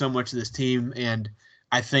just brings so much to this team, and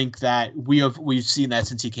I think that we've seen that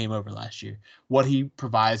since he came over last year. What he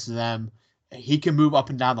provides to them, he can move up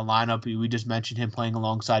and down the lineup. We just mentioned him playing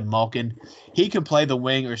alongside Malkin. He can play the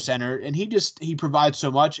wing or center, and he provides so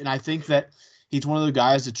much. And I think that he's one of the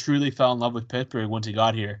guys that truly fell in love with Pittsburgh once he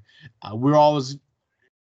got here. When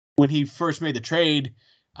he first made the trade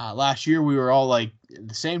last year, we were all like,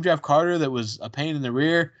 the same Jeff Carter that was a pain in the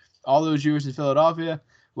rear all those years in Philadelphia.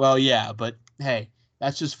 Well, yeah, but hey,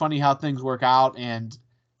 that's just funny how things work out, and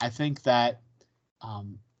I think that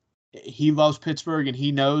he loves Pittsburgh, and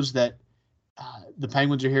he knows that the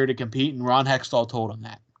Penguins are here to compete, and Ron Hextall told him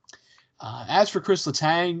that. As for Chris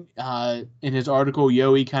Letang, in his article,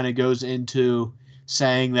 Yoey kind of goes into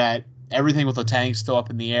saying that everything with Letang's still up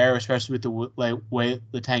in the air, especially with the way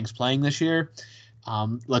Letang's playing this year.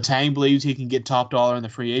 Letang believes he can get top dollar in the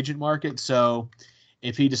free agent market, so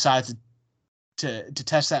if he decides to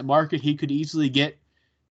test that market, he could easily get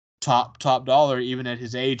top dollar even at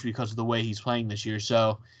his age because of the way he's playing this year.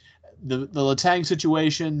 So the Letang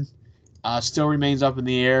situation still remains up in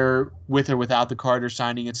the air with or without the Carter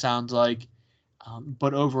signing, it sounds like.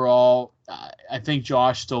 But overall, I think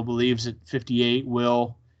Josh still believes that 58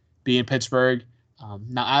 will be in Pittsburgh.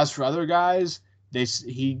 Now, as for other guys,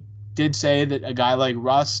 he did say that a guy like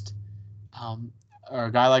Rust or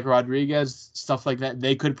a guy like Rodriguez, stuff like that,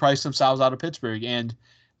 they could price themselves out of Pittsburgh. And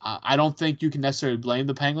I don't think you can necessarily blame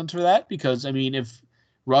the Penguins for that because, I mean, if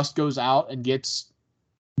Rust goes out and gets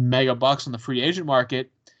mega bucks on the free agent market,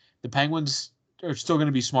 the Penguins are still going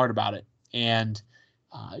to be smart about it. And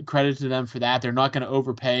credit to them for that. They're not going to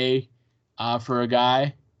overpay for a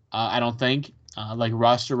guy, I don't think, like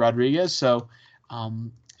Rust or Rodriguez. So,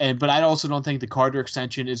 but I also don't think the Carter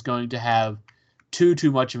extension is going to have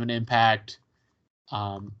too much of an impact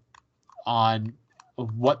on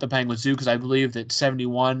what the Penguins do, because I believe that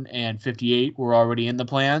 71 and 58 were already in the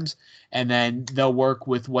plans, and then they'll work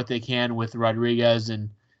with what they can with Rodriguez and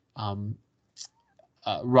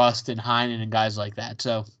Rust and Heinen and guys like that.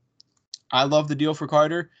 So I love the deal for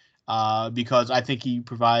Carter because I think he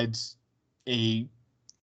provides a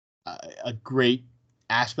great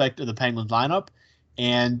aspect of the Penguins lineup,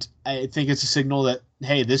 and I think it's a signal that,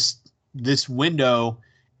 hey, this window,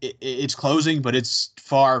 it's closing, but it's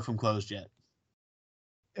far from closed yet.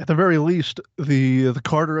 At the very least, the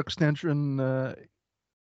Carter extension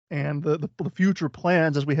and the future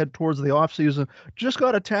plans as we head towards the offseason just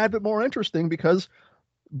got a tad bit more interesting because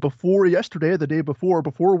before yesterday, the day before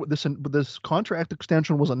this contract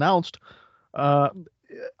extension was announced,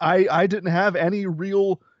 I didn't have any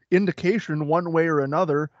real indication one way or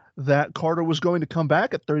another that Carter was going to come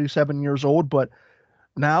back at 37 years old, but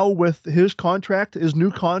now with his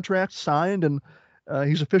new contract signed, and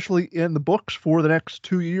he's officially in the books for the next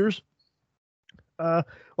 2 years.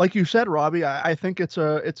 Like you said, Robbie, I think it's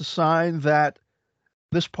a sign that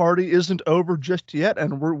this party isn't over just yet,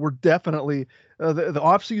 and we're definitely the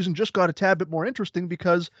offseason just got a tad bit more interesting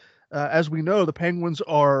because, as we know, the Penguins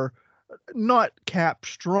are not cap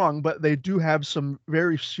strong, but they do have some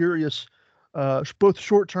very serious both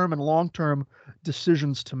short-term and long-term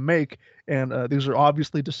decisions to make. And these are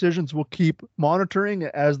obviously decisions we'll keep monitoring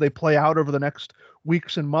as they play out over the next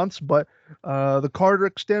weeks and months. But the Carter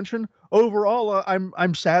extension, overall,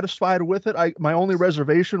 I'm satisfied with it. My only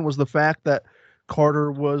reservation was the fact that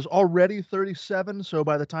Carter was already 37. So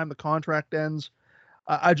by the time the contract ends,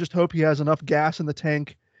 I just hope he has enough gas in the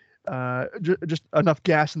tank, just enough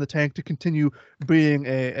gas in the tank to continue being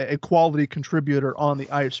a quality contributor on the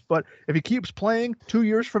ice. But if he keeps playing 2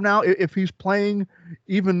 years from now, if he's playing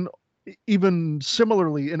even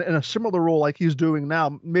similarly in a similar role like he's doing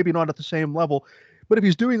now, maybe not at the same level, but if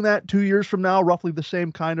he's doing that 2 years from now, roughly the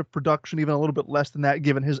same kind of production, even a little bit less than that,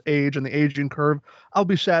 given his age and the aging curve, I'll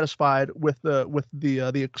be satisfied with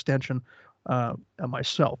the extension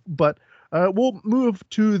myself. But we'll move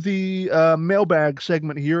to the mailbag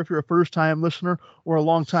segment here. If you're a first-time listener or a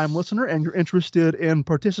long-time listener and you're interested in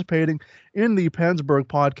participating in the Pennsburg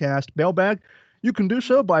Podcast mailbag, you can do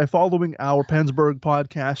so by following our Pennsburg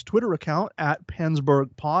Podcast Twitter account at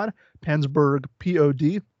PennsburgPod, Pennsburg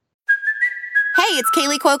Pod. Hey, Hey, it's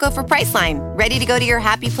Kaylee Cuoco for Priceline. Ready to go to your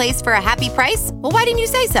happy place for a happy price? Well, why didn't you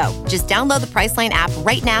say so? Just download the Priceline app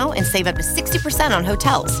right now and save up to 60% on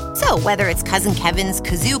hotels. So whether it's Cousin Kevin's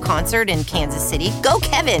Kazoo Concert in Kansas City, go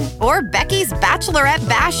Kevin, or Becky's Bachelorette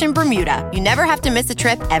Bash in Bermuda, you never have to miss a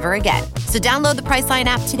trip ever again. So download the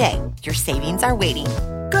Priceline app today. Your savings are waiting.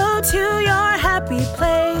 Go to your happy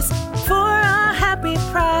place for a happy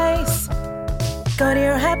price. Go to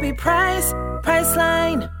your happy price,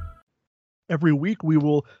 Priceline. Every week, we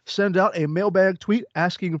will send out a mailbag tweet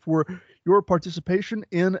asking for your participation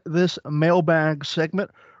in this mailbag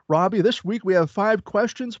segment. Robbie, this week we have 5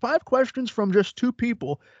 questions from just 2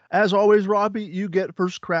 people. As always, Robbie, you get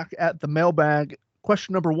first crack at the mailbag.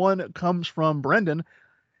 Question number 1 comes from Brendan,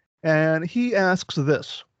 and he asks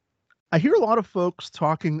this. I hear a lot of folks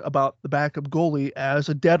talking about the backup goalie as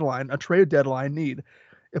a trade deadline need.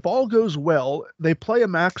 If all goes well, they play a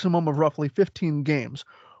maximum of roughly 15 games.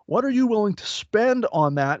 What are you willing to spend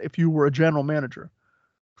on that if you were a general manager?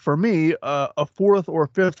 For me, a 4th or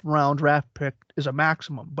 5th round draft pick is a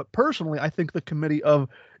maximum. But personally, I think the committee of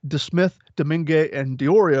DeSmith, Domingue, and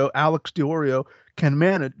Alex Diorio, can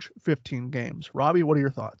manage 15 games. Robbie, what are your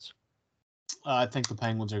thoughts? I think the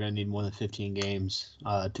Penguins are going to need more than 15 games,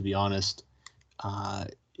 to be honest. I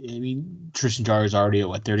mean, Tristan Jarry is already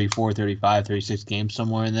at, 34, 35, 36 games,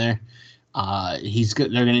 somewhere in there. They're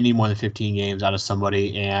going to need more than 15 games out of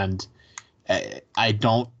somebody, and I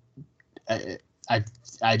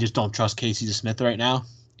just don't trust Casey DeSmith right now.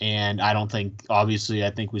 And I think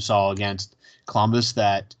we saw against Columbus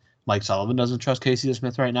that Mike Sullivan doesn't trust Casey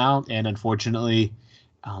DeSmith right now. And unfortunately,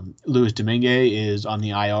 Louis Domingue is on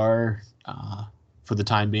the IR for the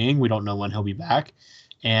time being. We don't know when he'll be back.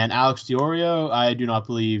 And Alex Diorio, I do not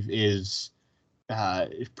believe is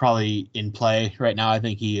probably in play right now. I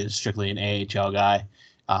think he is strictly an AHL guy,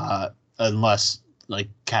 unless like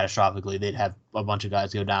catastrophically they'd have a bunch of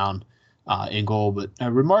guys go down in goal. But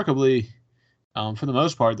remarkably, for the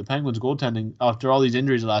most part, the Penguins goaltending, after all these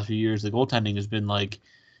injuries the last few years, the goaltending has been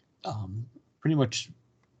pretty much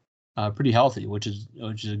pretty healthy, which is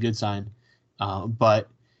a good sign. But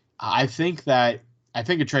I think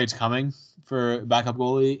a trade's coming for backup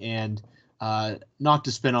goalie, and not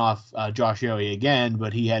to spin off Josh Yohe again,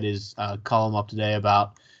 but he had his column up today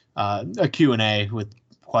about a Q&A with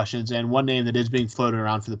questions, and one name that is being floated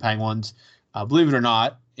around for the Penguins, believe it or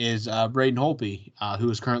not, is Braden Holtby, who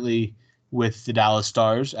is currently with the Dallas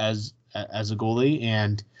Stars as a goalie,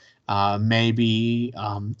 and may be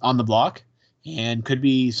on the block, and could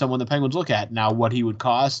be someone the Penguins look at. Now, what he would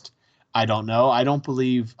cost, I don't know. I don't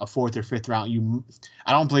believe a 4th or 5th round.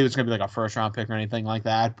 I don't believe it's going to be like a 1st round pick or anything like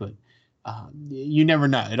that, but you never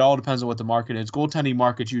know. It all depends on what the market is. Goaltending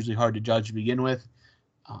market's usually hard to judge to begin with.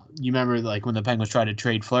 You remember like when the Penguins tried to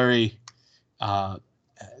trade Fleury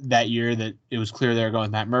that year, that it was clear they were going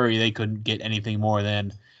with Matt Murray. They couldn't get anything more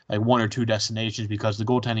than like 1 or 2 destinations because the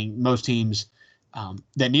goaltending, most teams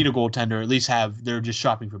that need a goaltender at least they're just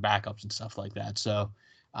shopping for backups and stuff like that. So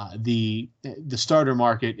the starter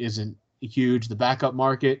market isn't huge. The backup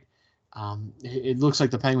market, it looks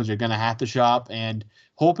like the Penguins are going to have to shop. And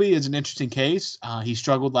Holtby is an interesting case. He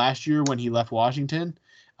struggled last year when he left Washington,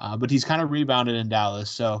 but he's kind of rebounded in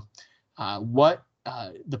Dallas. So what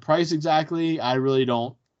the price exactly, I really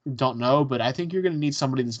don't know. But I think you're going to need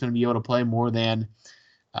somebody that's going to be able to play more than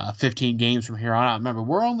 15 games from here on out. Remember,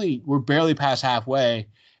 we're barely past halfway,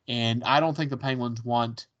 and I don't think the Penguins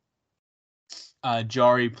want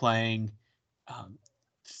Jarry playing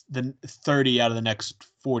the 30 out of the next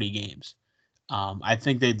 40 games. I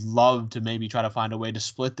think they'd love to maybe try to find a way to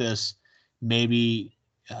split this, maybe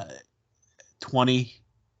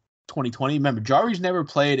 2020. Remember, Jarry's never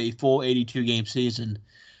played a full 82-game season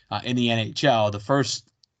in the NHL.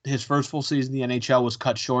 His first full season in the NHL was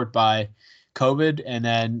cut short by COVID, and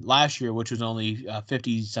then last year, which was only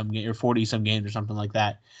 50-some games or 40-some games or something like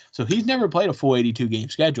that. So he's never played a full 82-game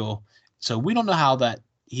schedule. So we don't know how that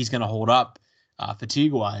he's going to hold up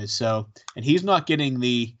fatigue-wise. So, and he's not getting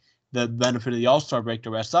the benefit of the All-Star break to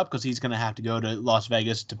rest up because he's going to have to go to Las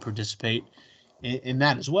Vegas to participate in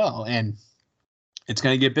that as well. And it's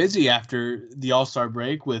going to get busy after the All-Star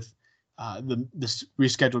break with the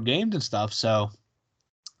rescheduled games and stuff. So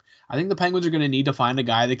I think the Penguins are going to need to find a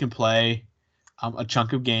guy that can play a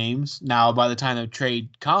chunk of games. Now, by the time the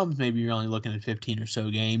trade comes, maybe you're only looking at 15 or so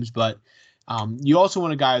games, but you also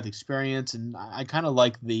want a guy with experience, and I kind of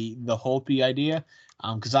like the Holtby idea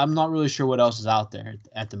because I'm not really sure what else is out there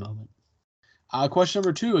at the moment. Question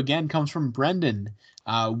number 2, again, comes from Brendan.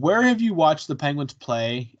 Where have you watched the Penguins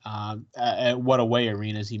play? At what away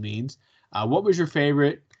arenas he means. What was your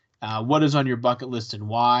favorite? What is on your bucket list and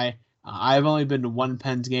why? I've only been to one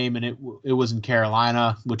Pens game, and it was in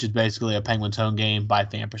Carolina, which is basically a Penguins home game by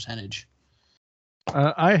fan percentage.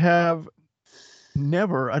 I have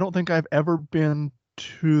never. I don't think I've ever been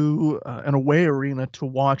to an away arena to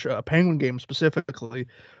watch a Penguin game specifically.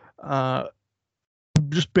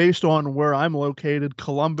 Just based on where I'm located,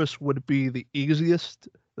 Columbus would be the easiest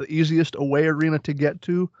away arena to get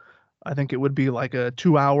to. I think it would be like a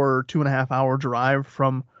 2.5 hour drive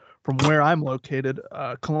from where I'm located.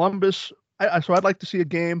 Columbus. So I'd like to see a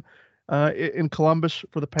game in Columbus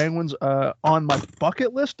for the Penguins. On my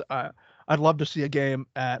bucket list, I'd love to see a game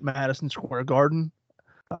at Madison Square Garden.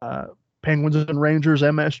 Penguins and Rangers,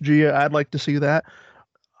 MSG. I'd like to see that.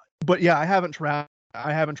 But yeah, I haven't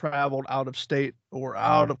traveled out of state or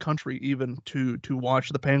out of country even to watch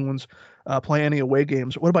the Penguins play any away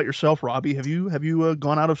games. What about yourself, Robbie? Have you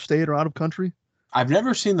gone out of state or out of country? I've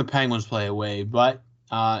never seen the Penguins play away, but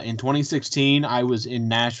in 2016 I was in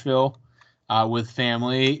Nashville with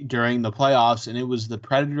family during the playoffs, and it was the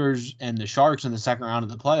Predators and the Sharks in the second round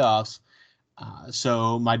of the playoffs.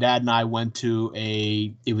 So my dad and I went to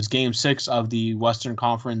it was Game 6 of the Western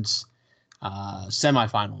Conference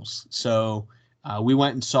semifinals. So we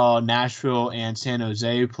went and saw Nashville and San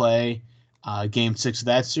Jose play Game 6 of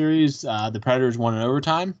that series. The Predators won in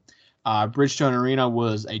overtime. Bridgestone Arena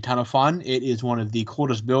was a ton of fun. It is one of the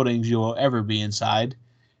coolest buildings you will ever be inside.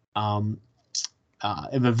 It was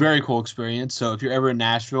a very cool experience. So if you're ever in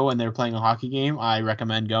Nashville and they're playing a hockey game, I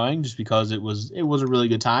recommend going just because it was a really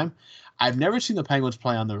good time. I've never seen the Penguins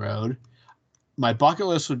play on the road. My bucket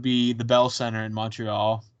list would be the Bell Center in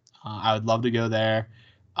Montreal. I would love to go there.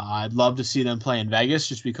 I'd love to see them play in Vegas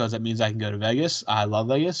just because that means I can go to Vegas. I love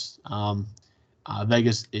Vegas.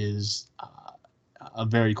 Vegas is a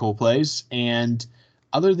very cool place. And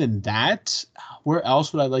other than that, where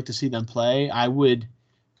else would I like to see them play? I would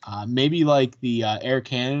maybe like the Air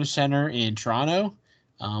Canada Center in Toronto.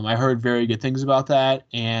 I heard very good things about that.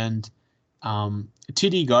 And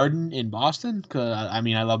TD Garden in Boston, because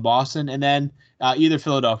I love Boston. And then either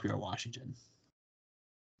Philadelphia or Washington.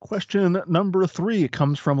 Question number 3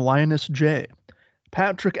 comes from Linus J.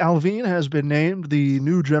 Patrick Allvin has been named the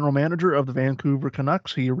new general manager of the Vancouver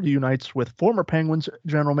Canucks. He reunites with former Penguins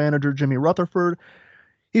general manager Jimmy Rutherford.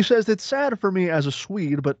 He says, "It's sad for me as a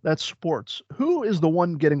Swede, but that's sports. Who is the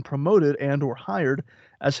one getting promoted and or hired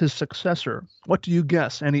as his successor? What do you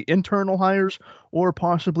guess? Any internal hires or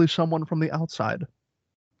possibly someone from the outside?"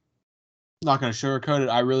 Not going to sugarcoat it.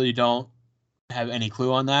 I really don't have any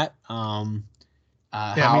clue on that.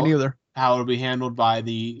 Me neither. How it'll be handled by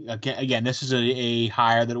again, this is a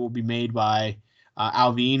hire that will be made by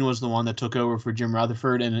Allvin was the one that took over for Jim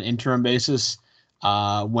Rutherford in an interim basis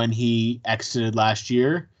when he exited last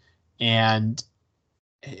year. And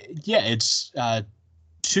yeah, it's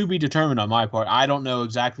to be determined on my part. I don't know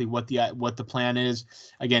exactly what the plan is.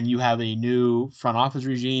 Again, you have a new front office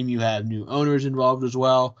regime. You have new owners involved as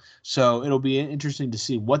well. So it'll be interesting to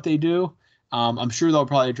see what they do. I'm sure they'll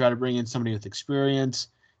probably try to bring in somebody with experience,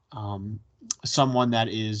 someone that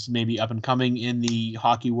is maybe up and coming in the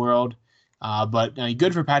hockey world. But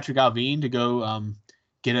good for Patrick Allvin to go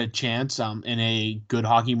get a chance in a good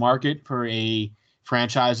hockey market for a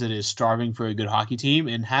franchise that is starving for a good hockey team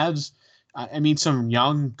and has, some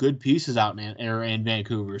young, good pieces out in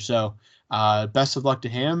Vancouver. So best of luck to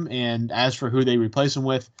him. And as for who they replace him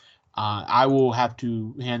with, I will have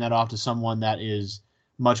to hand that off to someone that is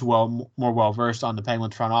much more well-versed on the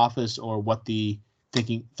Penguins front office or what the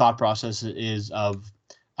thought process is of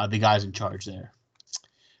the guys in charge there.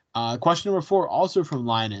 Question number 4, also from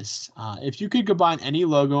Linus. If you could combine any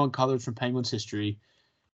logo and colors from Penguins history,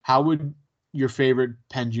 how would your favorite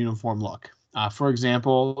Pens uniform look? For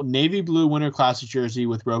example, navy blue Winter Classic jersey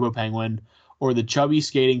with Robo Penguin, or the chubby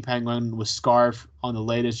skating penguin with scarf on the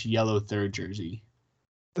latest yellow third jersey.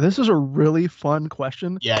 This is a really fun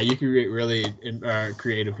question. Yeah, you can get really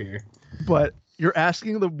creative here. But you're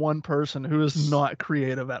asking the one person who is not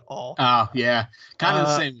creative at all. Oh, yeah. Kind of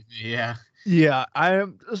the same with me, yeah. Yeah, I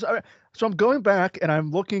am. So I'm going back and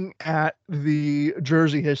I'm looking at the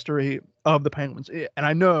jersey history of the Penguins. And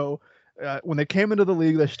I know when they came into the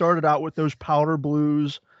league, they started out with those powder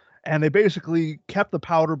blues, and they basically kept the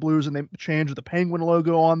powder blues and they changed the Penguin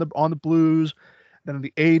logo on the blues. Then in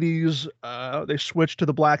the 80s, they switched to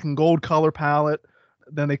the black and gold color palette.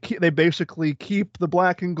 Then they basically keep the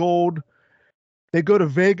black and gold. They go to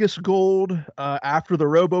Vegas gold after the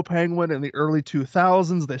Robo Penguin in the early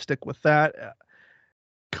 2000s. They stick with that.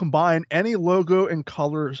 Combine any logo and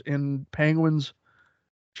colors in Penguins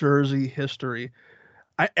jersey history.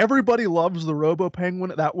 Everybody loves the Robo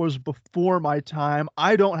Penguin. That was before my time.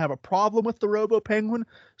 I don't have a problem with the Robo Penguin,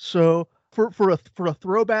 so for a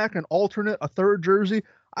throwback, an alternate, a third jersey,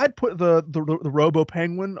 I'd put the Robo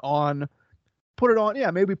Penguin on. Put it on, yeah,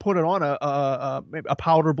 maybe put it on maybe a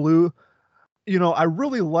powder blue. I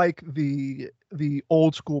really like the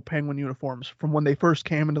old school Penguin uniforms from when they first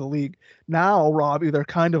came into the league. Now, Robbie, they're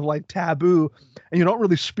kind of like taboo, and you don't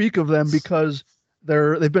really speak of them because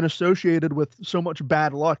they've been associated with so much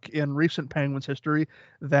bad luck in recent Penguins history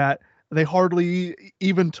that they hardly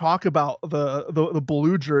even talk about the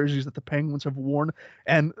blue jerseys that the Penguins have worn.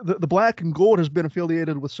 And the black and gold has been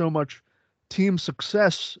affiliated with so much team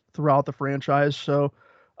success throughout the franchise. So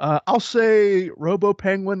I'll say Robo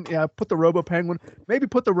Penguin. Yeah, put the Robo Penguin. Maybe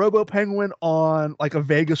put the Robo Penguin on like a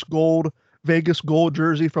Vegas gold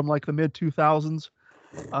jersey from like the mid 2000s.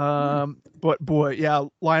 But boy, yeah,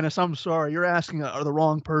 Linus, I'm sorry, you're asking the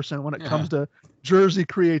wrong person when it comes to jersey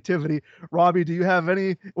creativity. Robbie, do you have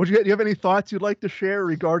any thoughts you'd like to share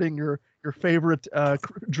regarding your favorite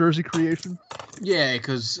jersey creation? Yeah,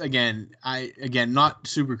 because again, not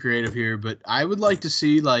super creative here, but I would like to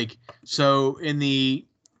see so in the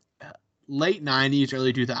late 90s,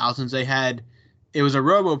 early 2000s, it was a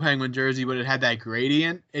Robo Penguin jersey, but it had that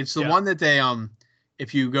gradient. It's the one that they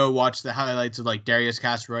if you go watch the highlights of Darius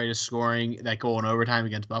Kasparaitis scoring that goal in overtime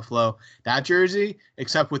against Buffalo, that jersey,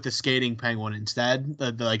 except with the skating penguin instead,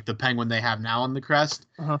 the penguin they have now on the crest,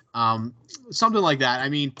 something like that. I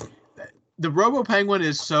mean, the Robo Penguin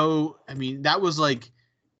is that was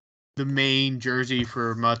the main jersey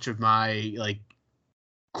for much of my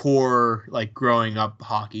core growing up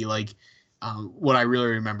hockey. What I really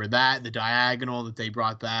remember, the diagonal that they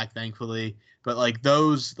brought back, thankfully. But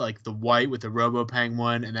those, the white with the Robo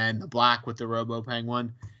Penguin and then the black with the Robo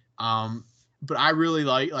Penguin. But I really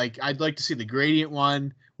I'd like to see the gradient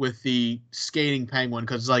one with the skating penguin,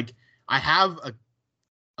 because I have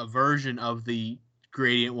a version of the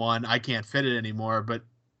gradient one. I can't fit it anymore, but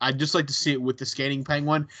I'd just like to see it with the skating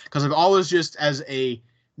penguin, because I've always just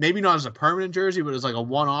maybe not as a permanent jersey, but as a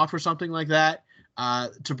one-off or something like that,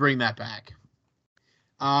 to bring that back.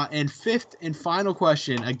 And fifth and final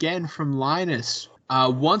question, again from Linus.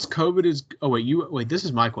 Once COVID is... Oh, wait, this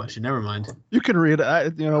is my question. Never mind. You can read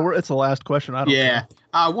it. It's the last question. I don't care.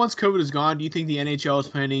 Once COVID is gone, do you think the NHL is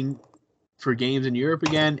planning for games in Europe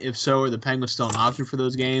again? If so, are the Penguins still an option for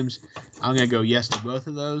those games? I'm going to go yes to both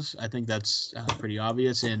of those. I think that's pretty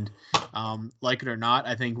obvious. And like it or not,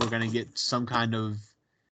 I think we're going to get some kind of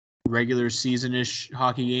regular season-ish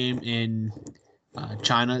hockey game in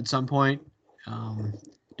China at some point.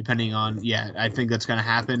 Depending on, I think that's going to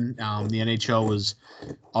happen. The NHL was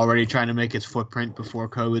already trying to make its footprint before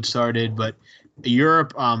COVID started, but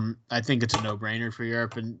Europe, I think it's a no-brainer for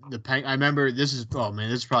Europe. And I remember this is probably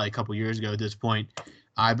a couple years ago at this point.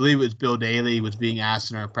 I believe it was Bill Daly was being asked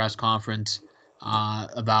in our press conference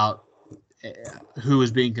about who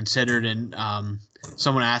was being considered, and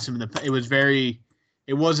someone asked him.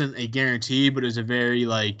 It wasn't a guarantee, but it was a very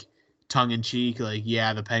tongue-in-cheek,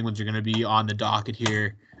 the Penguins are going to be on the docket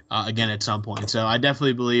here again at some point. So I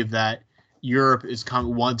definitely believe that Europe is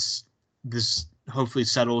coming once this hopefully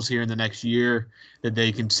settles here in the next year, that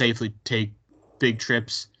they can safely take big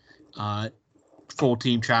trips, full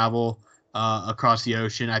team travel across the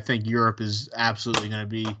ocean. I think Europe is absolutely going to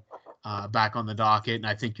be back on the docket, and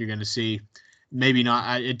I think you're going to see, maybe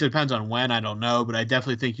not, it depends on when, I don't know, but I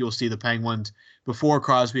definitely think you'll see the Penguins before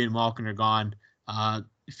Crosby and Malkin are gone,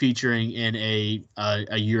 featuring in a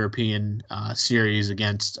European series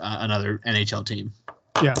against another NHL team.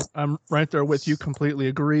 Yeah, I'm right there with you. Completely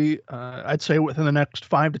agree. I'd say within the next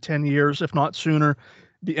 5 to 10 years, if not sooner,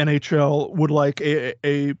 the NHL would like a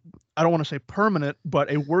I don't want to say permanent, but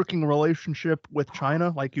a working relationship with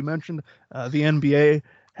China. Like you mentioned, the NBA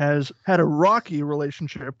has had a rocky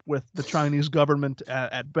relationship with the Chinese government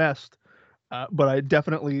at best. But I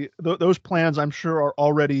definitely, those plans, I'm sure, are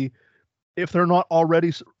already, if they're not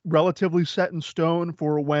already relatively set in stone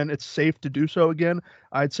for when it's safe to do so again,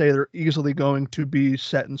 I'd say they're easily going to be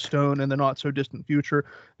set in stone in the not so distant future.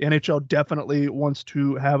 The NHL definitely wants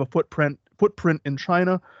to have a footprint in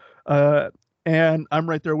China. And I'm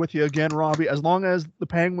right there with you again, Robbie. As long as the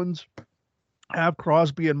Penguins have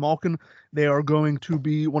Crosby and Malkin, they are going to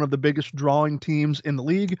be one of the biggest drawing teams in the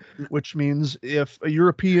league, which means if a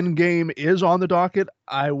European game is on the docket,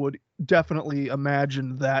 I would definitely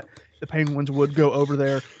imagine that the Penguins would go over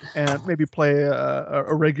there and maybe play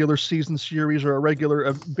a regular season series or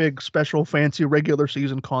a big special fancy regular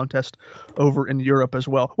season contest over in Europe as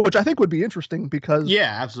well, which I think would be interesting because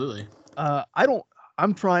yeah, absolutely.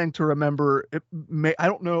 I'm trying to remember. I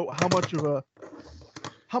don't know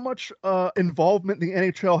how much involvement the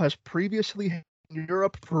NHL has previously had in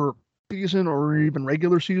Europe for postseason or even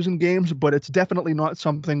regular season games, but it's definitely not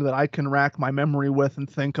something that I can rack my memory with and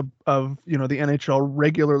think of the NHL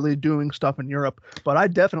regularly doing stuff in Europe. But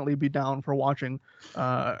I'd definitely be down for watching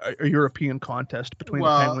a European contest between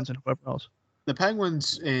the Penguins and whoever else. The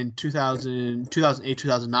Penguins in 2008,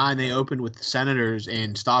 2009, they opened with the Senators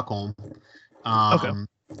in Stockholm. Okay.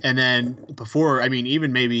 And then before,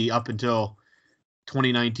 even maybe up until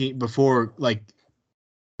 2019, before like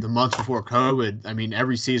the months before COVID,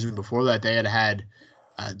 every season before that, they had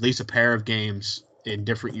at least a pair of games in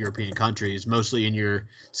different European countries, mostly in your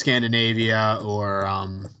Scandinavia or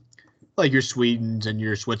like your Swedens and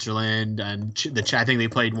your Switzerland, and I think they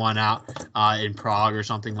played one out in Prague or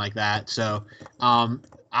something like that. So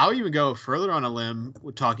I'll even go further on a limb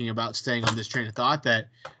with talking about staying on this train of thought that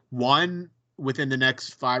within the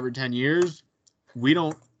next 5 or 10 years,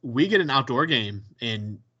 we get an outdoor game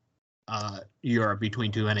in Europe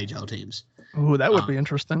between two NHL teams. Ooh, that would be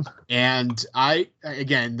interesting. And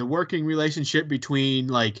the working relationship between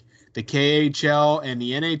like the KHL and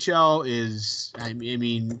the NHL is,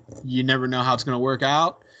 you never know how it's going to work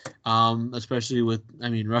out, especially with,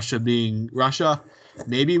 Russia being Russia.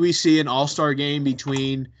 Maybe we see an all-star game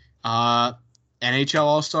between NHL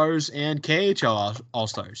All-Stars and KHL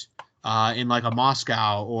All-Stars in like a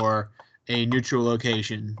Moscow or a neutral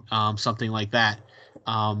location, something like that.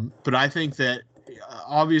 But I think that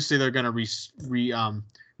obviously they're going to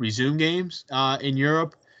resume games in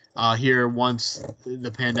Europe here once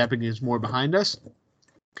the pandemic is more behind us.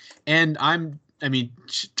 And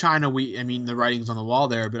China, the writing's on the wall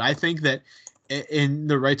there, but I think that in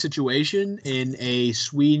the right situation, in a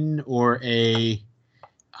Sweden or a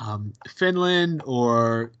Finland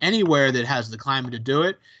or anywhere that has the climate to do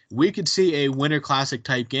it, we could see a Winter Classic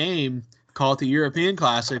type game, call it the European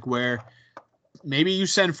Classic, where maybe you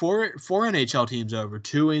send four NHL teams over,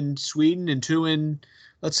 2 in Sweden and 2 in,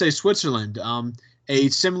 let's say, Switzerland. A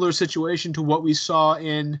similar situation to what we saw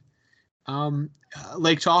in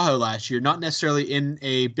Lake Tahoe last year, not necessarily in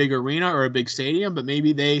a big arena or a big stadium, but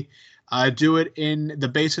maybe they do it in the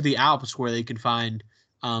base of the Alps where they can find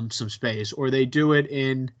some space, or they do it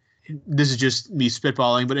this is just me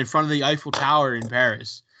spitballing, but in front of the Eiffel Tower in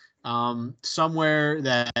Paris, somewhere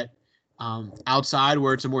that outside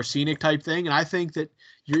where it's a more scenic type thing. And I think that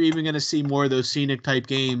you're even going to see more of those scenic type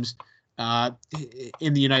games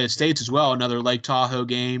in the United States as well. Another Lake Tahoe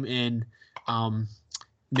game in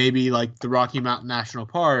maybe like the Rocky Mountain National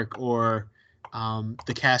Park or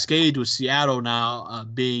the Cascades with Seattle now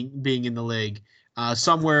being in the league.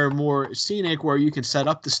 Somewhere more scenic where you can set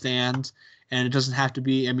up the stands and it doesn't have to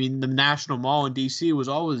be, the National Mall in DC was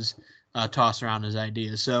always tossed around as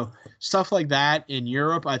ideas. So stuff like that in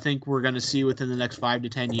Europe, I think we're going to see within the next 5 to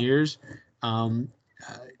 10 years.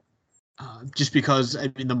 Just because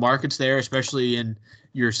the market's there, especially in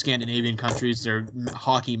your Scandinavian countries, they're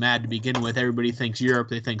hockey mad to begin with. Everybody thinks Europe,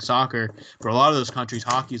 they think soccer. For a lot of those countries,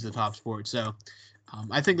 hockey is the top sport. So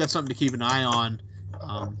I think that's something to keep an eye on.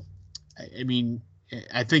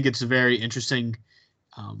 I think it's a very interesting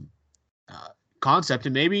concept,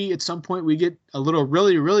 and maybe at some point we get a little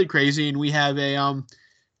really, really crazy and we have a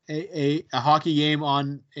hockey game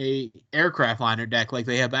on a aircraft liner deck like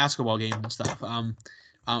they have basketball games and stuff.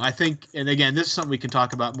 I think, and again, this is something we can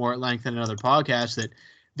talk about more at length in another podcast, that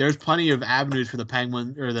there's plenty of avenues for the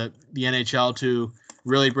Penguin or the NHL to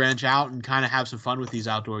really branch out and kind of have some fun with these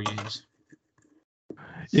outdoor games.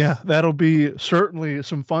 Yeah, that'll be certainly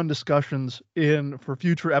some fun discussions for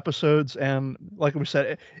future episodes. And like we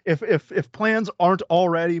said, if plans aren't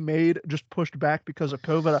already made, just pushed back because of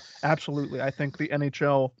COVID, absolutely. I think the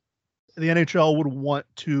NHL would want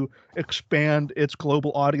to expand its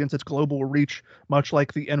global audience, its global reach, much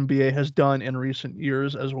like the NBA has done in recent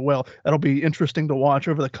years as well. That'll be interesting to watch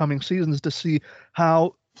over the coming seasons to see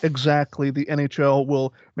how exactly the NHL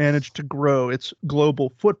will manage to grow its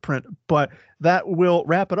global footprint. But that will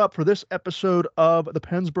wrap it up for this episode of the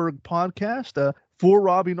Pennsburg Podcast. For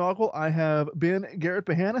Robbie Noggle, I have been Garrett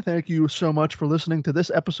Bahana. Thank you so much for listening to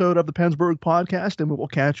this episode of the Pennsburg Podcast, and we will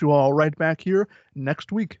catch you all right back here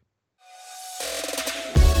next week.